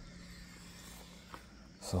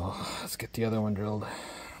 So let's get the other one drilled.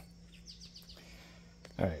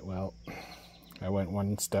 Alright, well, I went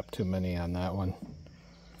one step too many on that one,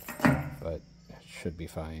 but it should be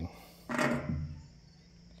fine.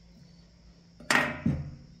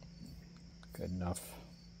 Good enough.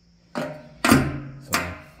 So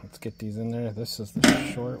let's get these in there. This is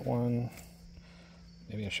the short one.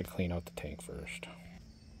 Maybe I should clean out the tank first.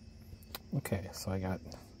 Okay, so I got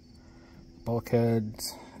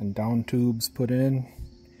bulkheads and down tubes put in.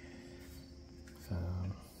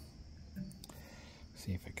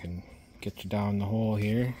 See if I can get you down the hole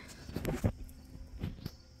here.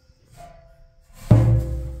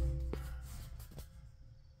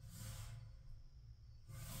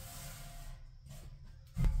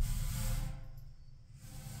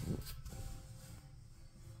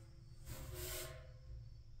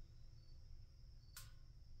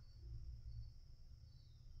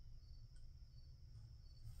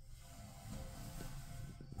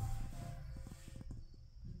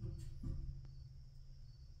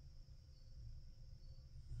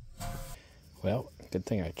 Well, good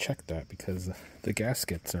thing I checked that because the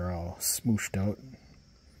gaskets are all smooshed out.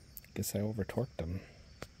 Guess I over-torqued them.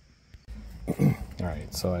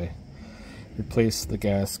 Alright, so I replaced the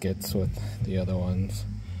gaskets with the other ones.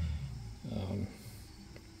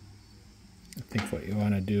 think what you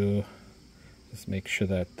want to do is make sure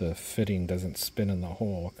that the fitting doesn't spin in the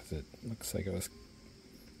hole, because it looks like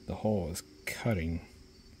the hole was cutting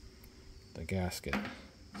the gasket.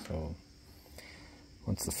 So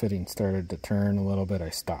once the fitting started to turn a little bit, I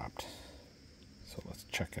stopped. So let's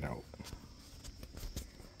check it out.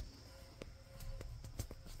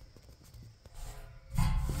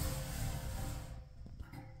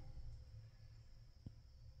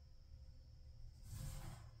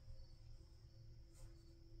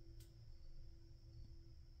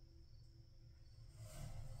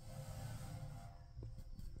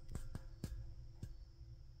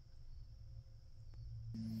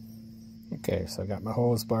 Okay, so I got my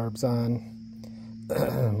hose barbs on.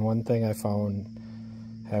 One thing I found,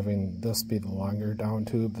 having this be the longer down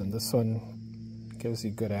tube than this one, gives you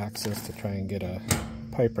good access to try and get a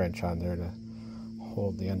pipe wrench on there to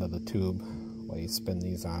hold the end of the tube while you spin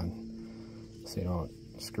these on, so you don't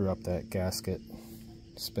screw up that gasket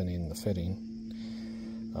spinning the fitting.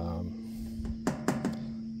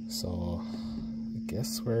 So I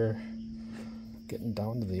guess we're getting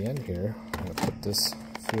down to the end here. I'm going to put this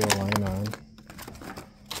fuel line on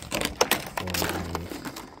for the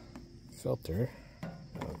filter.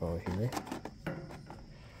 I'll go here.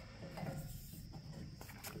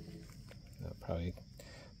 I'll probably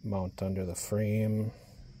mount under the frame,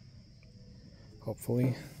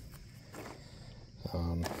 hopefully.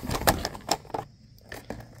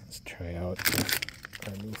 Let's try out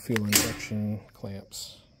our new fuel injection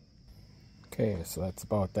clamps. Okay, so that's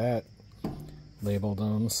about that. Labeled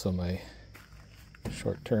them so my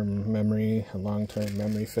short-term memory and long-term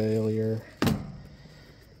memory failure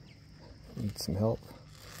need some help.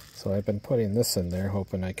 So I've been putting this in there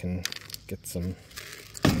hoping I can get some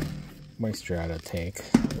moisture out of the tank.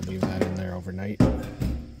 We'll leave that in there overnight.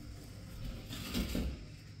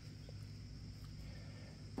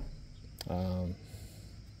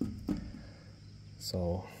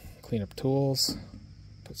 So clean up tools,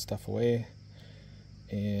 put stuff away,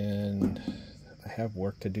 and I have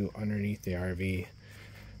work to do underneath the RV.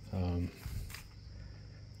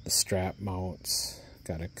 The strap mounts,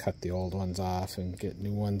 got to cut the old ones off and get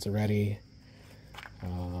new ones ready. I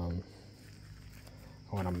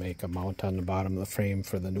want to make a mount on the bottom of the frame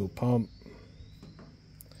for the new pump.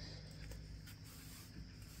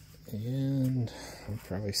 And I'll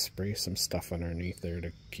probably spray some stuff underneath there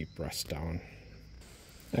to keep rust down.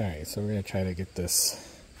 Alright, so we're going to try to get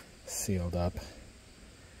this sealed up.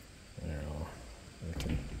 I don't know, we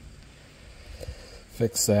can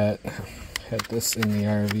fix that. Had this in the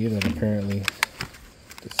RV that apparently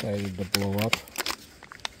decided to blow up.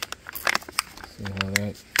 See how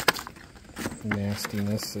that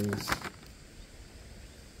nastiness is.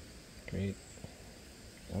 Great.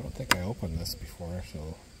 I don't think I opened this before,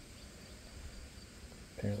 so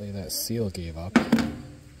apparently that seal gave up.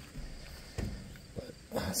 But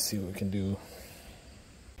let's see what we can do.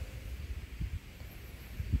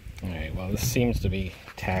 Alright, well, this seems to be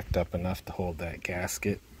tacked up enough to hold that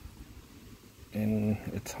gasket in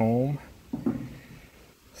its home.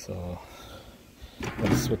 So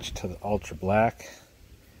let's switch to the ultra black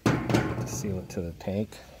to seal it to the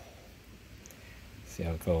tank. See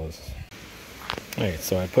how it goes. Alright,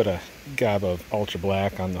 so I put a gob of ultra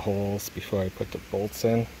black on the holes before I put the bolts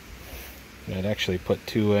in. And I'd actually put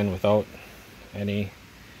two in without any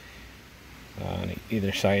on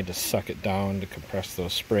either side to suck it down to compress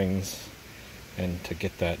those springs and to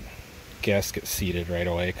get that gasket seated right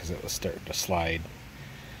away because it was starting to slide.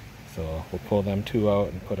 So we'll pull them two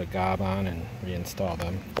out and put a gob on and reinstall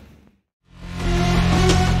them.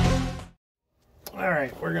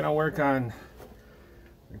 Alright, we're going to work on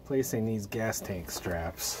replacing these gas tank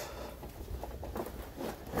straps.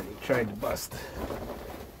 I tried to bust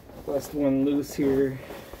one loose here.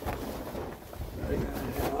 I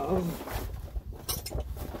have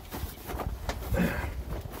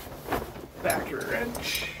backer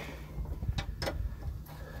wrench.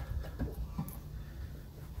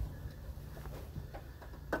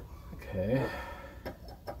 Okay.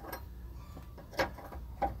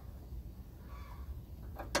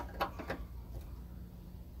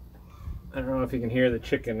 I don't know if you can hear the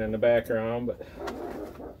chicken in the background, but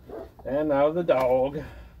and now the dog.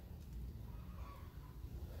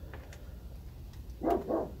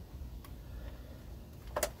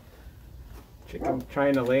 Chicken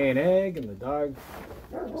trying to lay an egg and the dog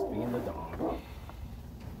just being the dog.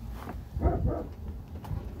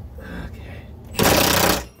 Okay.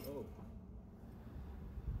 Oh.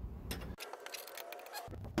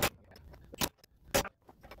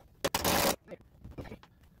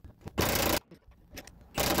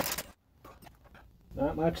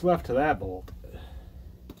 Not much left to that bolt.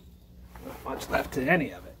 Not much left to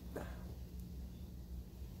any of it.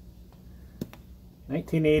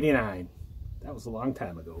 1989. That was a long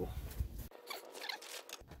time ago.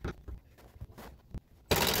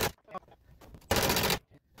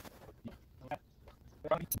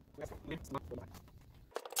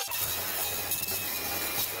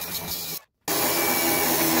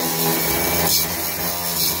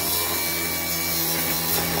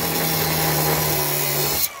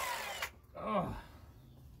 Oh,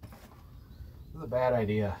 this is a bad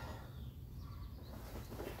idea.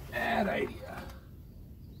 Bad idea.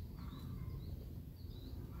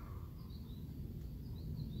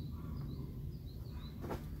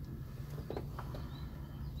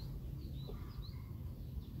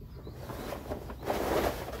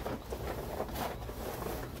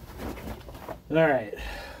 Alright,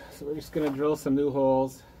 so we're just going to drill some new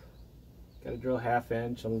holes. Got to drill 1/2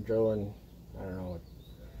 inch. I'm drilling, I don't know,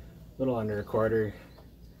 a little under 1/4.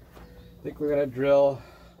 I think we're going to drill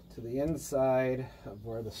to the inside of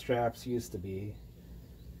where the straps used to be.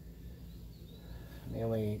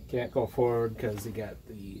 Mainly can't go forward because you got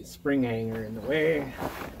the spring hanger in the way.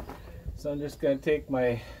 So I'm just going to take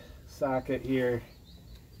my socket here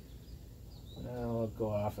and I'll go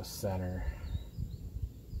off a center.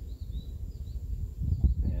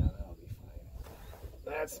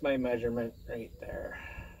 That's my measurement right there.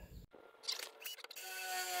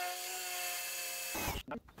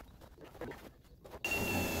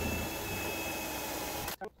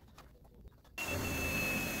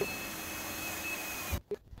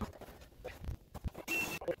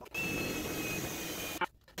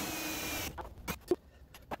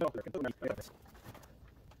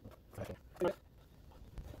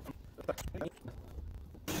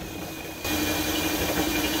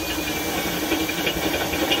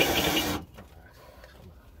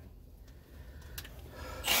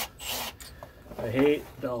 I hate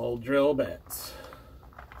dull drill bits.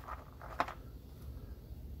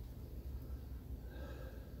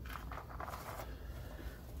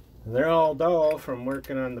 They're all dull from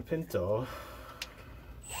working on the Pinto.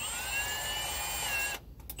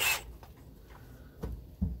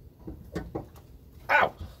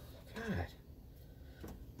 Ow! God.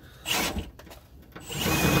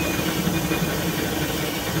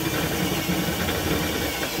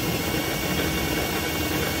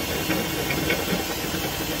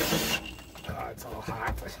 Oh, it's all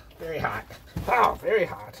hot. Very hot. Oh, very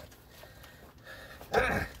hot.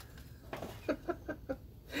 Ah.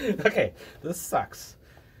 Okay, this sucks.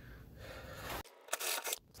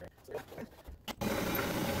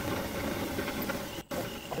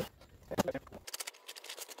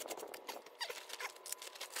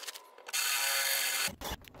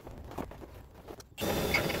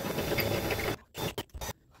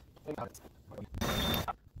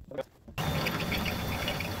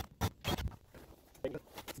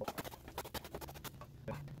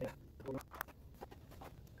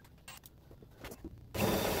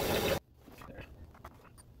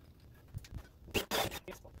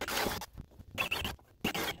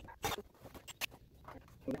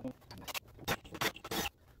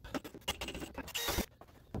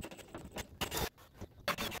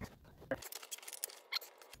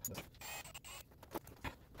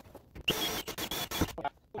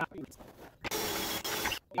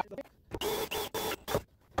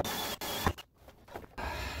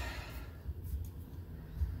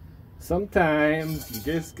 Sometimes you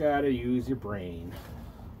just gotta use your brain.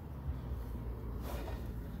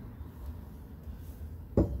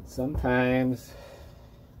 Sometimes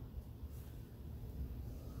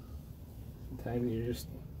you just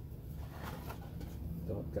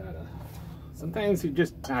don't gotta. Sometimes you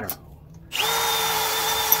just, I don't know.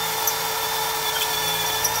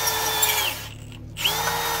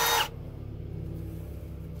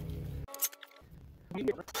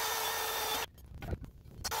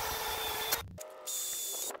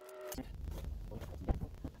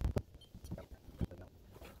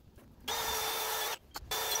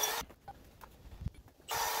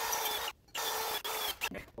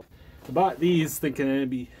 I bought these thinking it'd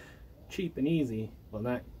be cheap and easy. Well,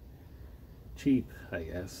 not cheap, I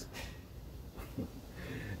guess.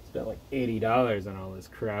 Spent like $80 on all this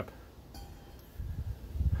crap.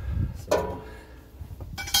 So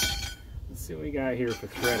let's see what we got here for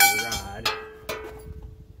thread and rod.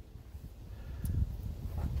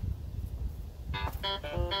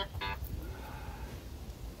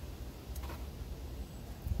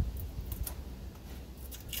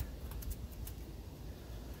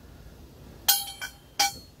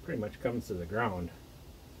 Pretty much comes to the ground.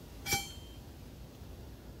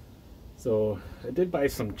 So I did buy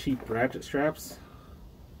some cheap ratchet straps.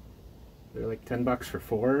 They're like 10 bucks for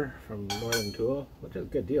 4 from Northern Tool, which is a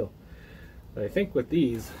good deal. But I think with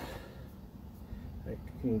these, I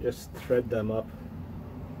can just thread them up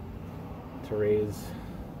to raise,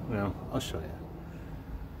 well, I'll show you.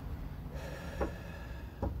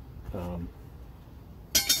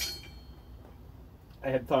 I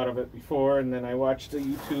had thought of it before, and then I watched a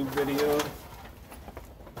YouTube video,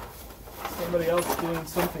 somebody else doing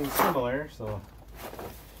something similar, so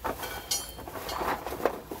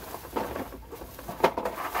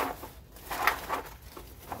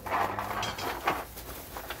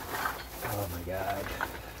oh my god.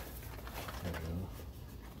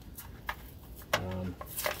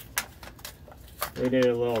 They did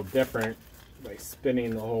it a little different by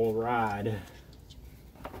spinning the whole rod.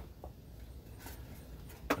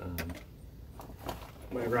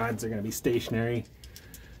 My rods are going to be stationary,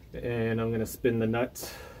 and I'm going to spin the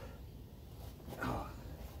nuts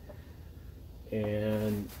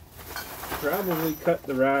and probably cut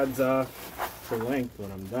the rods off to length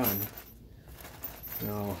when I'm done.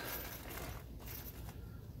 Now,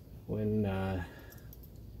 when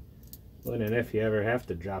and if you ever have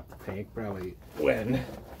to drop the tank, probably when,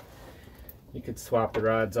 you could swap the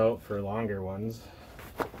rods out for longer ones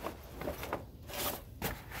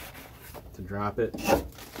to drop it.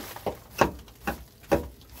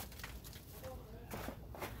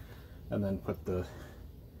 And then put the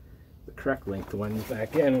correct length ones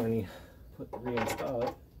back in when you reinstall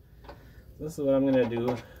it. This is what I'm going to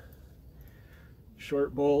do.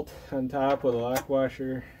 Short bolt on top with a lock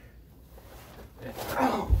washer.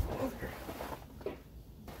 Oh,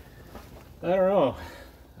 I don't know.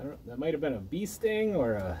 That might have been a bee sting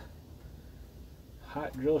or a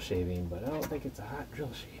hot drill shaving, but I don't think it's a hot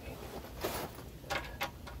drill shaving.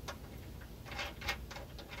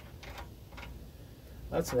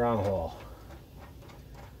 That's the wrong hole.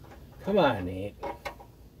 Come on, Nate.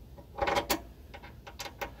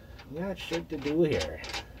 You got shit to do here.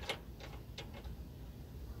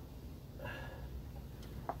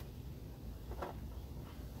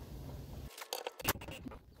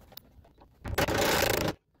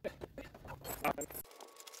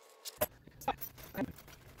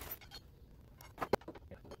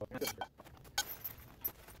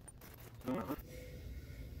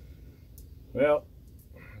 Well,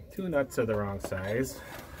 2 nuts are the wrong size.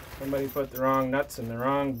 Somebody put the wrong nuts in the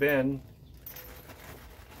wrong bin.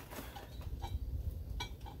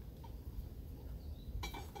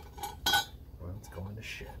 Well, it's going to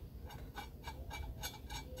shit.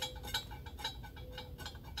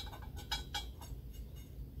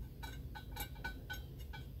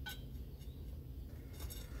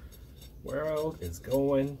 World is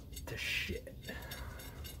going to shit.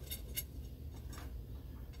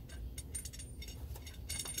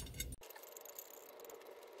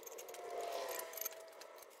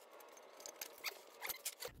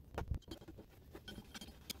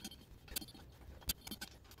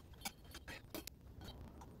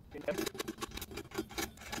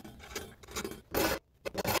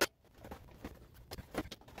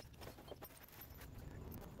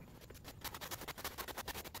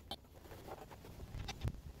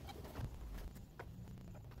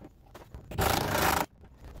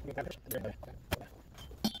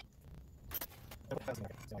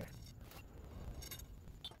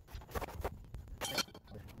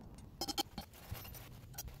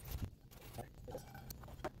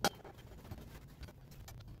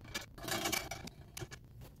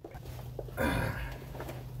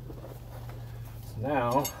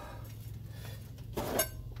 Now, I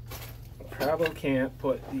probably can't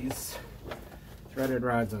put these threaded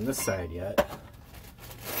rods on this side yet,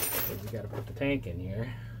 because we got to put the tank in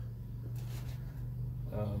here.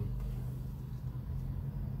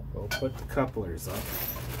 We'll put the couplers up.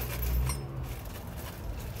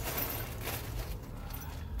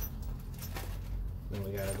 Then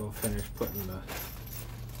we got to go finish putting the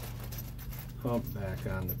pump back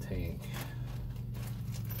on the tank.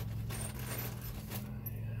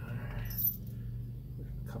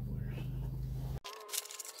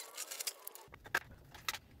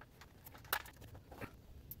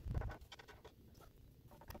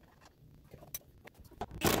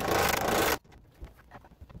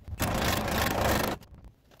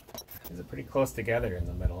 These are pretty close together in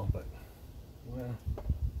the middle, but well, I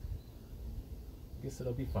guess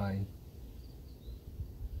it'll be fine.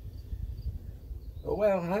 Oh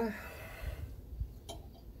well, huh?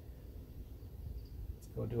 Let's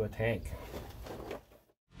go do a tank.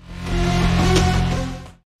 So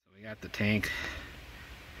we got the tank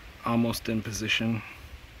almost in position,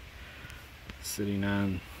 sitting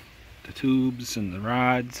on the tubes and the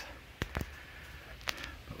rods.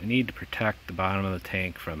 But we need to protect the bottom of the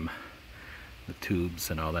tank from the tubes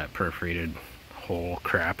and all that perforated hole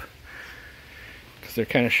crap, because they're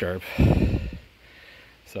kind of sharp.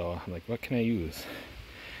 So I'm like, what can I use?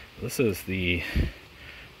 This is the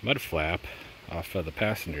mud flap off of the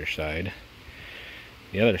passenger side.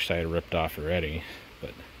 The other side ripped off already,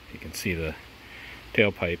 but you can see the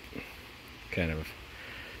tailpipe kind of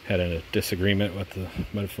had a disagreement with the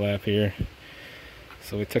mud flap here.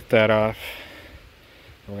 So we took that off.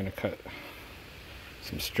 We're going to cut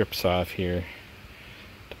some strips off here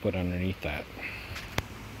to put underneath that.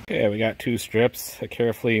 Okay, we got 2 strips. I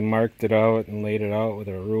carefully marked it out and laid it out with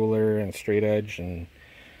a ruler and straight edge, and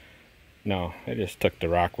no, I just took the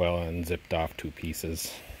Rockwell and zipped off 2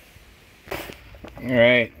 pieces.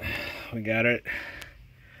 Alright, we got it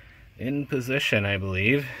in position, I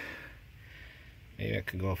believe. Maybe I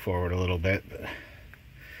could go forward a little bit, but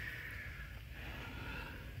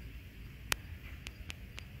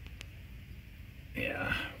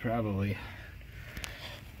yeah, probably.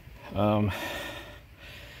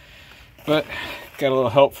 But got a little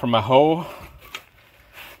help from my hoe.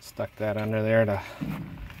 Stuck that under there to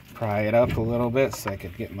pry it up a little bit so I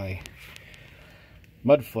could get my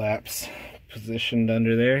mud flaps positioned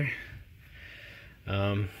under there.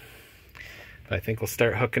 I think we'll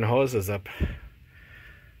start hooking hoses up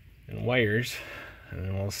and wires, and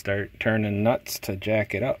then we'll start turning nuts to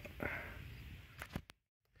jack it up.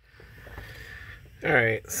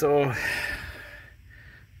 Alright, so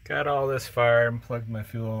got all this far and plugged my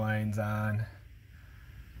fuel lines on,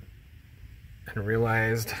 and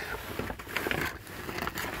realized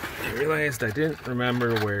I didn't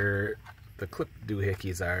remember where the clip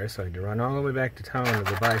doohickeys are, so I had to run all the way back to town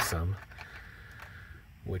to buy some,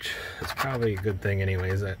 which is probably a good thing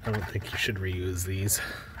anyways. I don't think you should reuse these.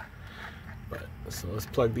 But so let's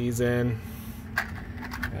plug these in.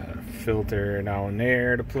 Got a filter down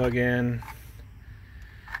there to plug in,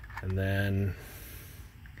 and then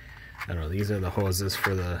I don't know, these are the hoses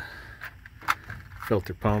for the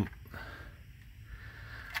filter pump.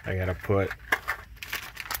 I gotta put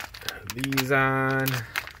these on,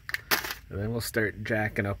 and then we'll start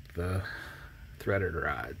jacking up the threaded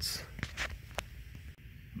rods.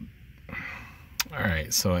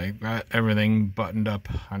 Alright, so I got everything buttoned up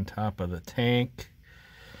on top of the tank.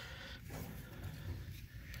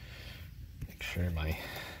 Make sure my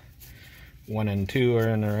 1 and 2 are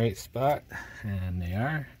in the right spot, and they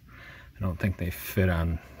are. I don't think they fit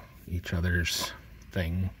on each other's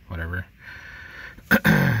thing, whatever.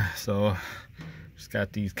 So just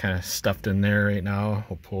got these kind of stuffed in there right now.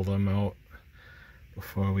 We'll pull them out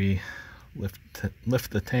before we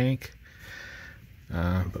lift the tank.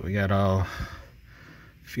 But we got all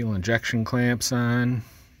fuel injection clamps on.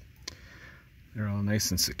 They're all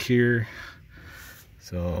nice and secure.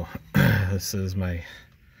 So this is my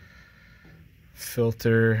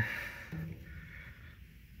filter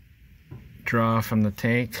draw from the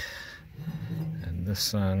tank, and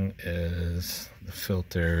this one is the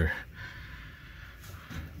filter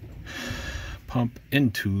pump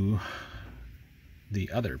into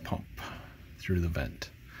the other pump through the vent.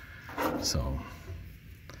 So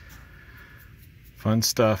fun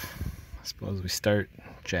stuff. I suppose we start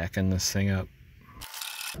jacking this thing up.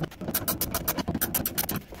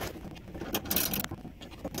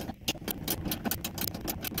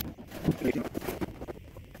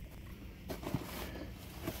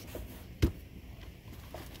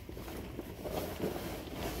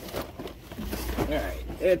 Alright,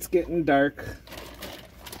 it's getting dark,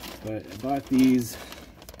 but I bought these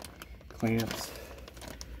clamps,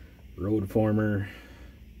 road former,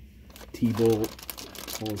 T-bolt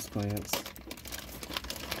hose clamps.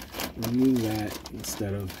 We'll use that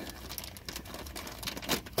instead of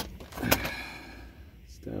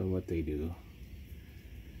what they do.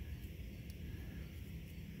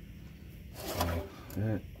 So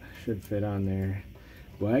that should fit on there.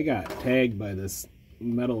 Well, I got tagged by this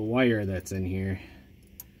metal wire that's in here.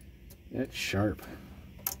 That's sharp.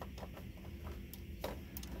 I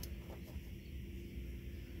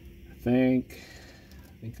think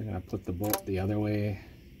I'm gonna put the bolt the other way.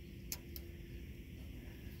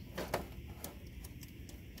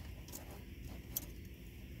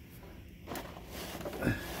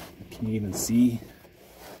 Can you even see?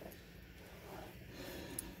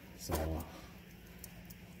 So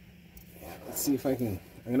yeah, let's see if I can.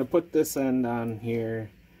 I'm gonna put this end on here.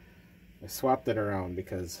 I swapped it around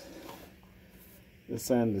because this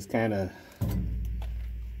end is kind of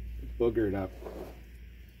boogered up.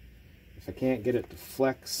 If I can't get it to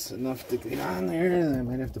flex enough to get on there, then I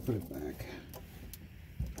might have to put it back.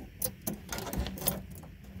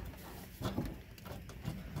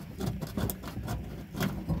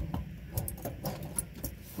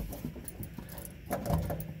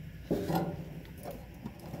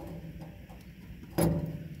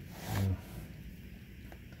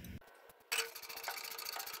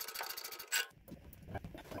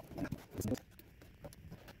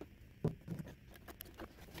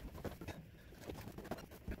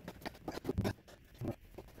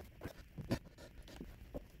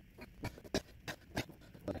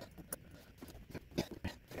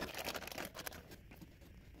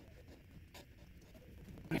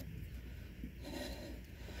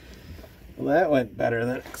 Well, that went better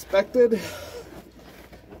than expected.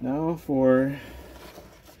 Now for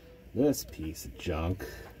this piece of junk.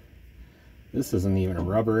 This isn't even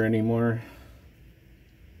rubber anymore.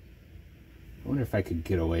 I wonder if I could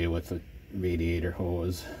get away with a radiator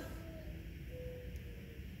hose.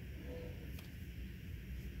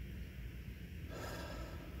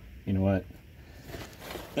 You know what?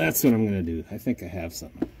 That's what I'm gonna do. I think I have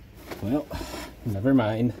something. Well, never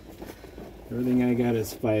mind. Everything I got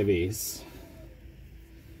is 5/8.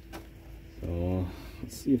 So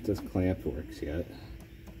let's see if this clamp works yet.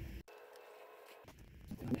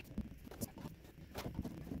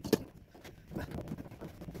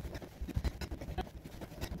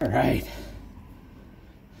 All right.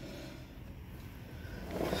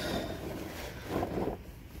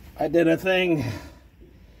 I did a thing.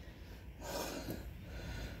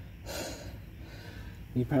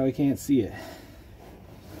 You probably can't see it.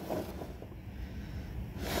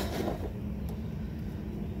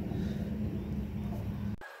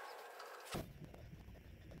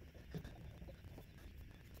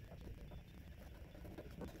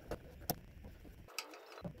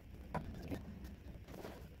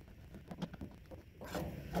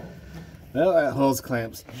 Well, that hose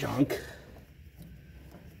clamp's junk.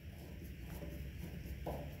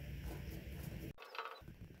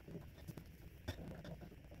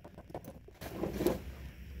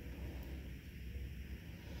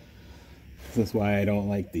 This is why I don't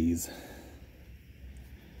like these.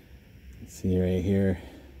 See right here,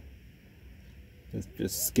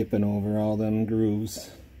 just skipping over all them grooves.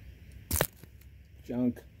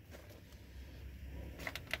 Junk.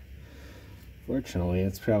 Fortunately,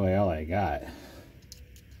 it's probably all I got.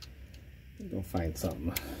 Go find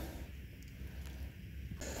something.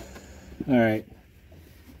 All right,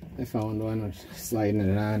 I found one. I'm sliding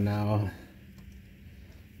it on now.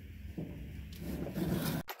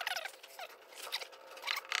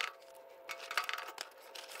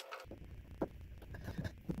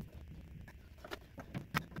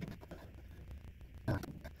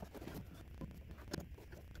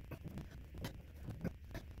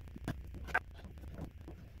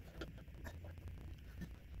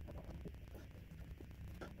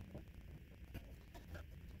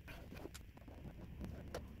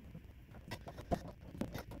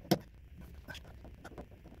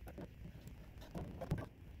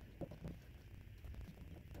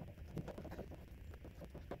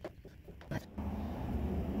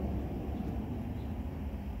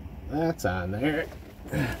 That's on there.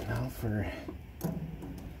 Now for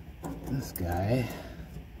this guy.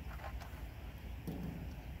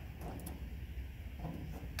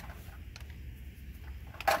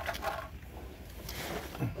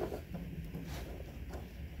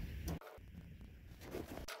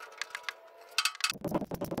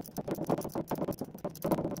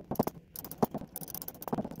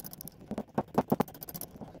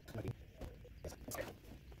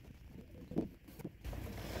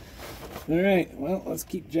 All right, well, let's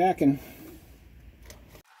keep jacking.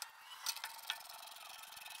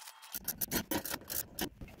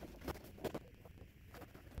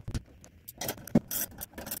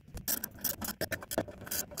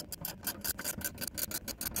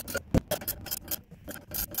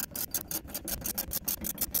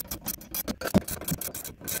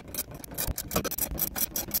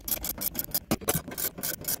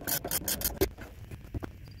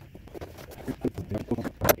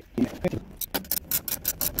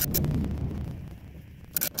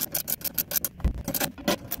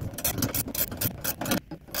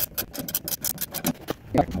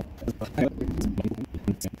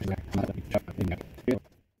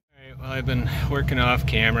 Well, I've been working off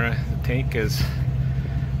camera. The tank is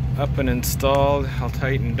up and installed. I'll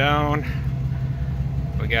tighten down.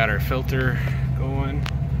 We got our filter going.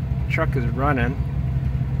 The truck is running.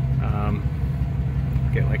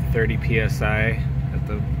 Get like 30 psi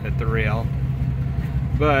at the rail,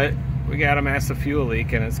 but we got a massive fuel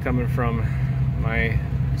leak, and it's coming from my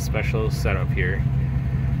special setup here,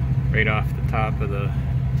 right off the top of the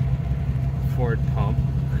Ford pump.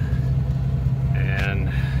 And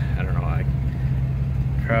I don't know, I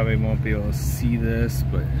probably won't be able to see this,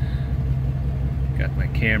 but got my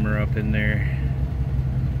camera up in there.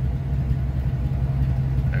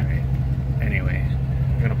 Alright, anyway,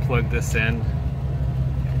 I'm gonna plug this in.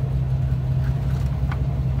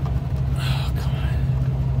 Oh, come on.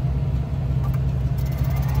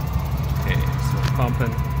 Okay, so it's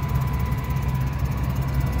pumping.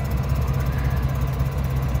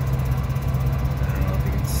 I don't know if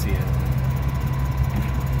you can see it.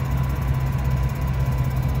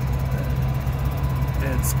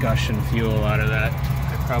 It's gushing fuel out of that.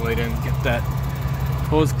 I probably didn't get that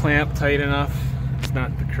hose clamp tight enough. It's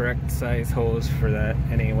not the correct size hose for that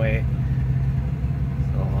anyway.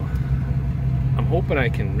 So I'm hoping I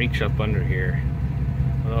can reach up under here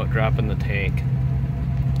without dropping the tank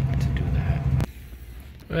to do that.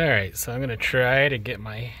 Alright, so I'm going to try to get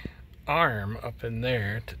my arm up in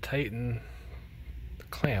there to tighten the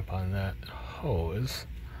clamp on that hose.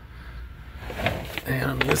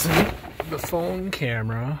 And I'm using the phone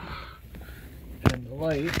camera and the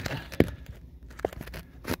light.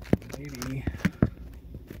 Maybe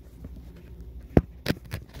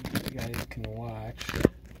you guys can watch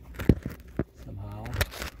somehow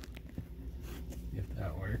if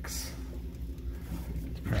that works.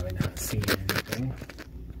 It's probably not seeing anything.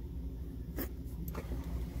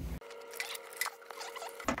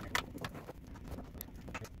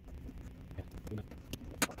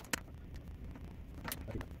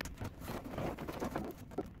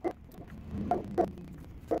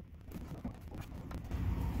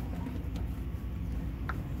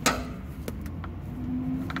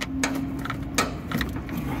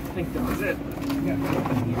 I think that was it. I got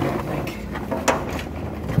nothing here, I think.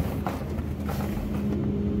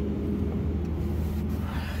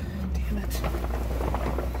 Damn it.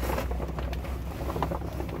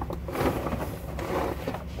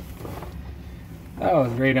 That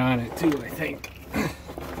was right on it too, I think.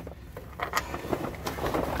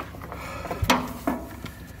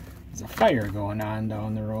 There's a fire going on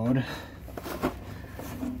down the road.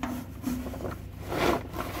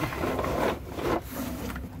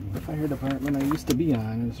 Fire department I used to be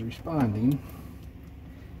on is responding.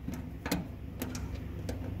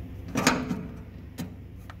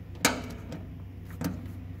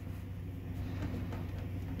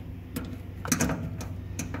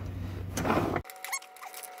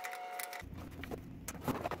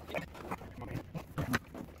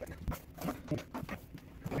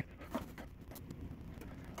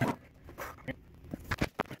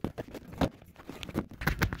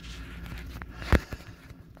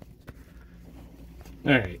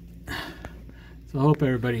 Alright, so I hope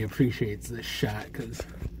everybody appreciates this shot because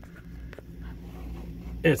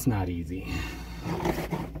it's not easy. I'm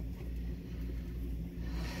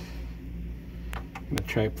going to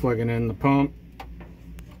try plugging in the pump.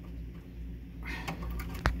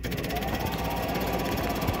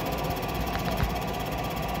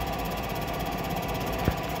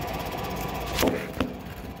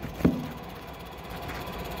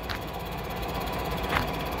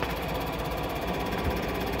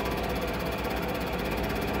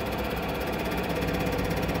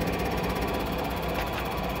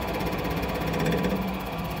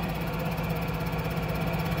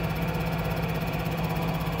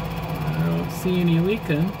 See any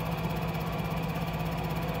leaking.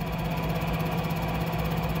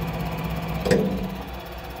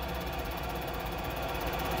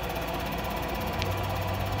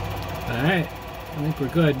 Alright, I think we're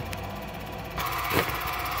good.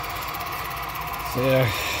 So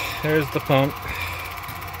yeah, there's the pump.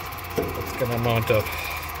 It's gonna mount up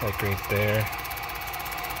like right there.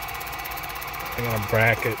 I got a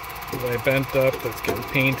bracket that I bent up that's getting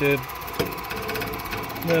painted.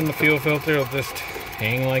 Then the fuel filter will just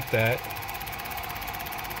hang like that.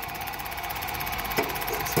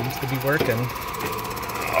 Seems to be working.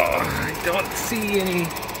 Oh, I don't see any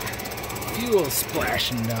fuel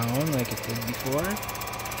splashing down like it did before.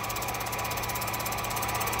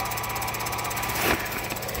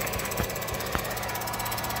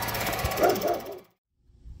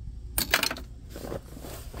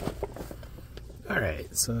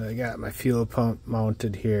 Alright, so I got my fuel pump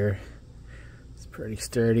mounted here. Pretty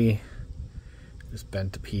sturdy. Just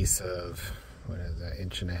bent a piece of, what is that,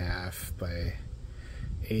 1.5 by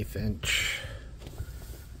 1/8 inch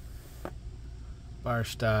bar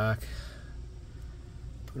stock.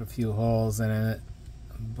 Put a few holes in it,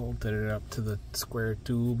 bolted it up to the square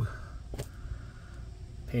tube.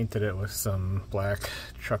 Painted it with some black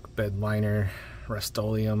truck bed liner,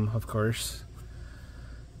 Rust-Oleum, of course.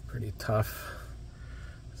 Pretty tough.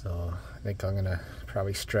 So I think I'm gonna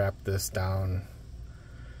probably strap this down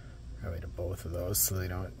probably to both of those so they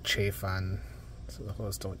don't chafe on, so the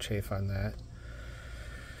hose don't chafe on that.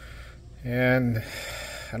 And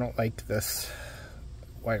I don't like this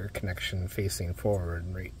wire connection facing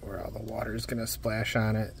forward right where all the water is gonna splash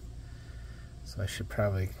on it. So I should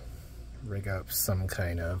probably rig up some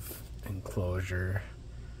kind of enclosure.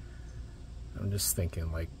 I'm just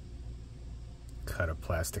thinking like cut a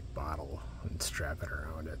plastic bottle and strap it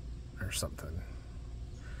around it or something.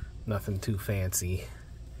 Nothing too fancy.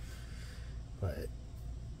 But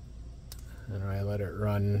then I let it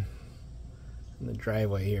run in the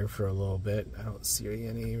driveway here for a little bit. I don't see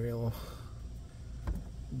any real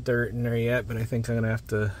dirt in there yet, but I think I'm gonna have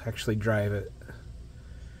to actually drive it.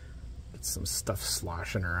 Get some stuff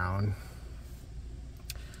sloshing around.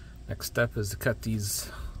 Next step is to cut these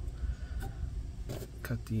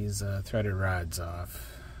threaded rods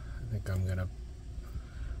off. I think I'm gonna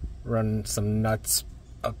run some nuts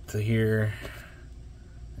up to here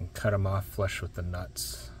and cut them off flush with the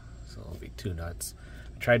nuts. So it'll be 2 nuts.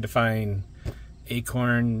 I tried to find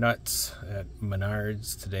acorn nuts at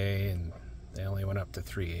Menards today, and they only went up to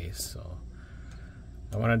 3/8. So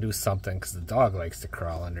I want to do something because the dog likes to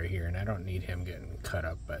crawl under here, and I don't need him getting cut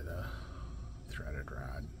up by the threaded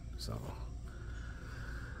rod. So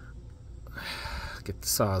get the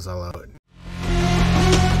sawzall out.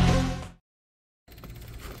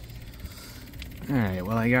 Alright,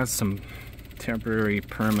 well, I got some temporary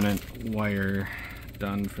permanent wire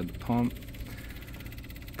done for the pump.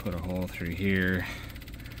 Put a hole through here,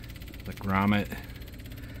 the grommet,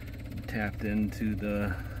 tapped into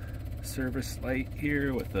the service light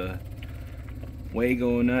here with a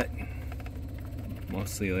Wago nut,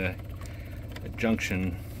 mostly a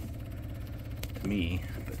junction to me,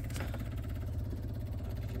 but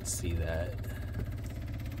you can see that.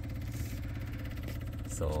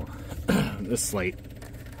 So this light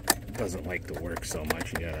doesn't like to work so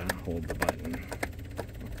much, you gotta hold the button.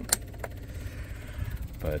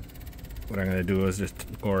 But what I'm gonna do is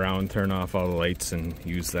just go around, turn off all the lights, and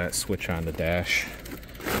use that switch on the dash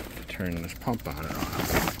to turn this pump on and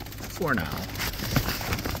off for now.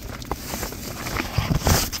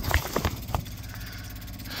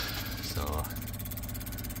 So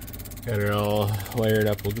got it all wired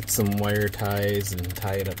up. We'll get some wire ties and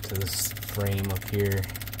tie it up to this frame up here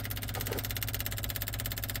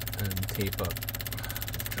and tape up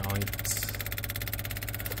joints.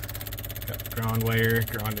 Got ground wire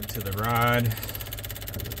ground into the rod,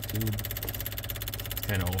 the tube.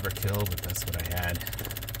 Kind of overkill, but that's what I had.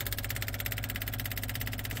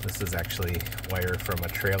 This is actually wire from a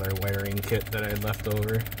trailer wiring kit that I had left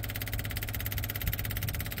over.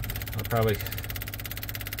 I'll probably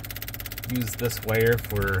use this wire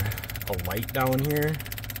for a light down here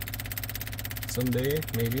someday,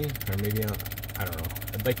 maybe, or maybe I don't know.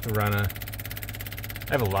 I'd like to run I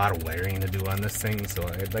have a lot of wiring to do on this thing, so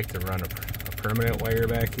I'd like to run a permanent wire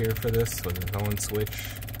back here for this with its own switch,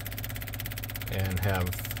 and have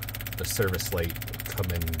the service light come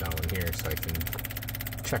in down here so I can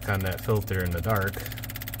check on that filter in the dark.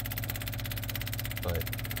 But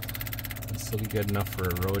this will be good enough for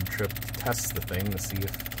a road trip to test the thing to see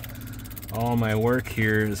if all my work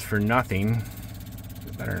here is for nothing.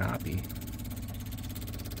 It better not be.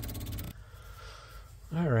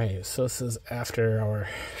 Alright, so this is after our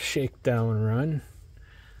shakedown run.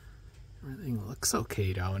 Everything looks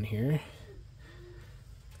okay down here.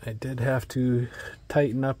 I did have to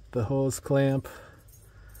tighten up the hose clamp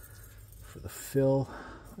for the fill.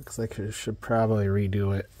 Looks like I should probably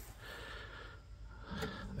redo it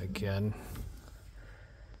again.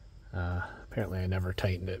 Apparently I never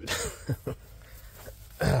tightened it.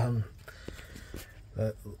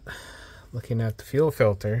 But looking at the fuel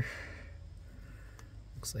filter,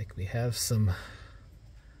 looks like we have some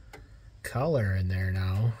color in there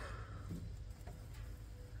now.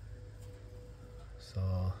 So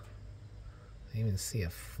I even see a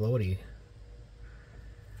floaty.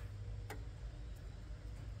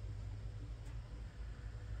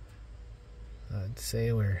 I'd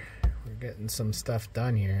say we're getting some stuff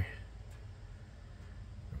done here.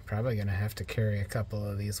 I'm probably gonna have to carry a couple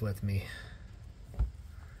of these with me.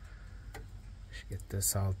 Should get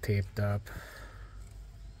this all taped up.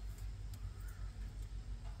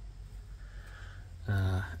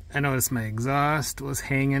 I noticed my exhaust was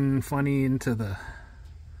hanging funny into the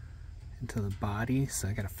body, so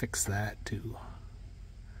I gotta fix that too.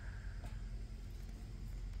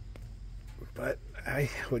 But I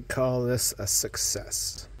would call this a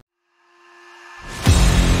success.